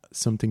have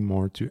something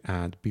more to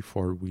add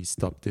before we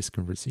stop this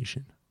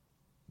conversation?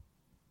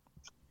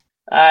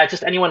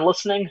 Just anyone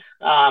listening,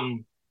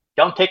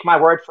 don't take my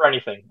word for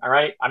anything, all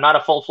right? I'm not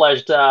a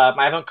full-fledged,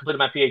 I haven't completed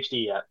my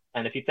PhD yet.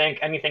 And if you think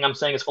anything I'm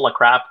saying is full of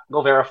crap,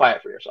 go verify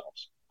it for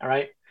yourselves, all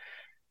right?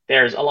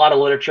 There's a lot of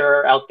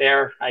literature out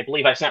there. I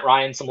believe I sent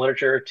Ryan some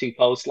literature to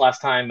post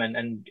last time,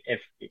 and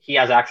if he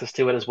has access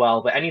to it as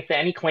well. But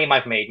any claim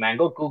I've made, man,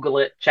 go Google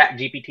it, chat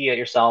GPT it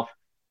yourself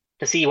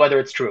to see whether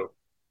it's true,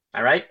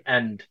 all right?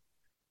 And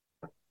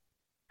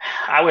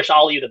I wish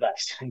all of you the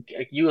best. And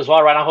you as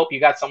well, Ryan. I hope you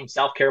got some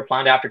self-care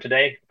planned after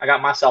today. I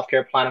got my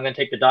self-care plan. I'm going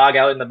to take the dog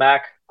out in the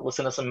back,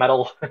 listen to some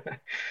metal,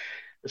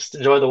 just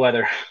enjoy the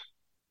weather.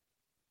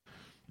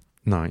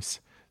 Nice.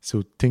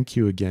 So thank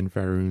you again,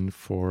 Varun,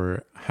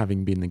 for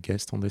having been a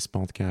guest on this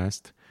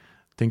podcast.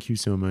 Thank you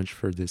so much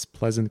for this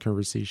pleasant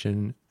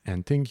conversation.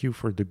 And thank you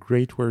for the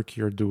great work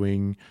you're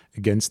doing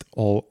against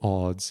all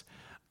odds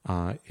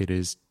It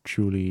is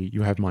truly,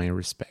 you have my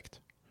respect.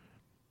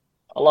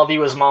 I love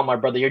you as mom, my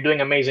brother. You're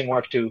doing amazing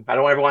work too. I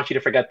don't ever want you to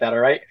forget that, all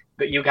right?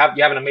 But you have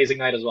an amazing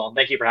night as well.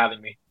 Thank you for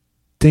having me.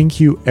 Thank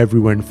you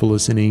everyone for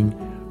listening.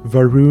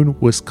 Varun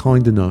was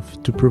kind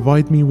enough to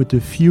provide me with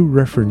a few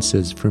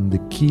references from the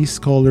key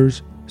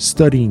scholars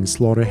studying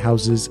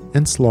slaughterhouses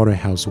and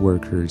slaughterhouse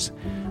workers,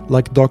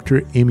 like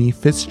Dr. Amy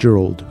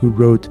Fitzgerald, who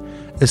wrote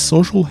A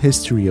Social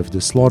History of the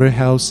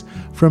Slaughterhouse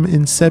from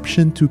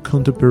Inception to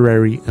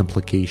Contemporary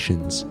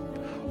Implications,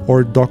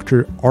 or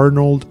Dr.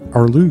 Arnold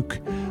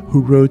Arluke,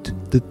 who wrote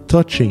The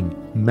Touching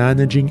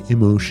Managing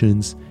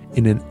Emotions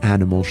in an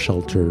Animal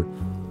Shelter.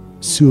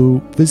 So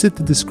visit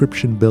the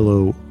description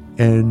below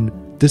and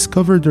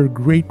discover their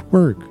great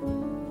work.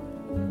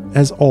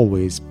 As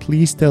always,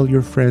 please tell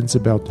your friends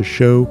about the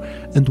show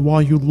and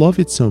why you love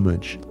it so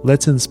much.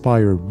 Let's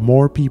inspire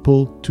more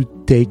people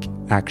to take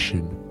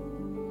action.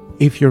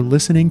 If you're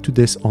listening to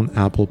this on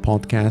Apple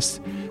Podcasts,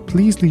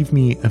 please leave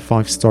me a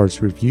 5-star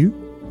review.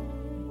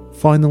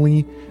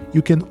 Finally,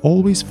 you can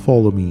always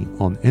follow me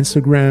on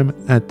Instagram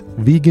at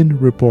Vegan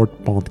Report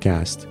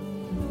Podcast.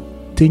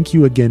 Thank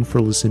you again for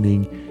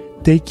listening.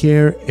 Take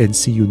care and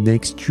see you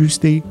next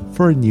Tuesday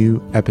for a new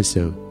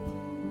episode.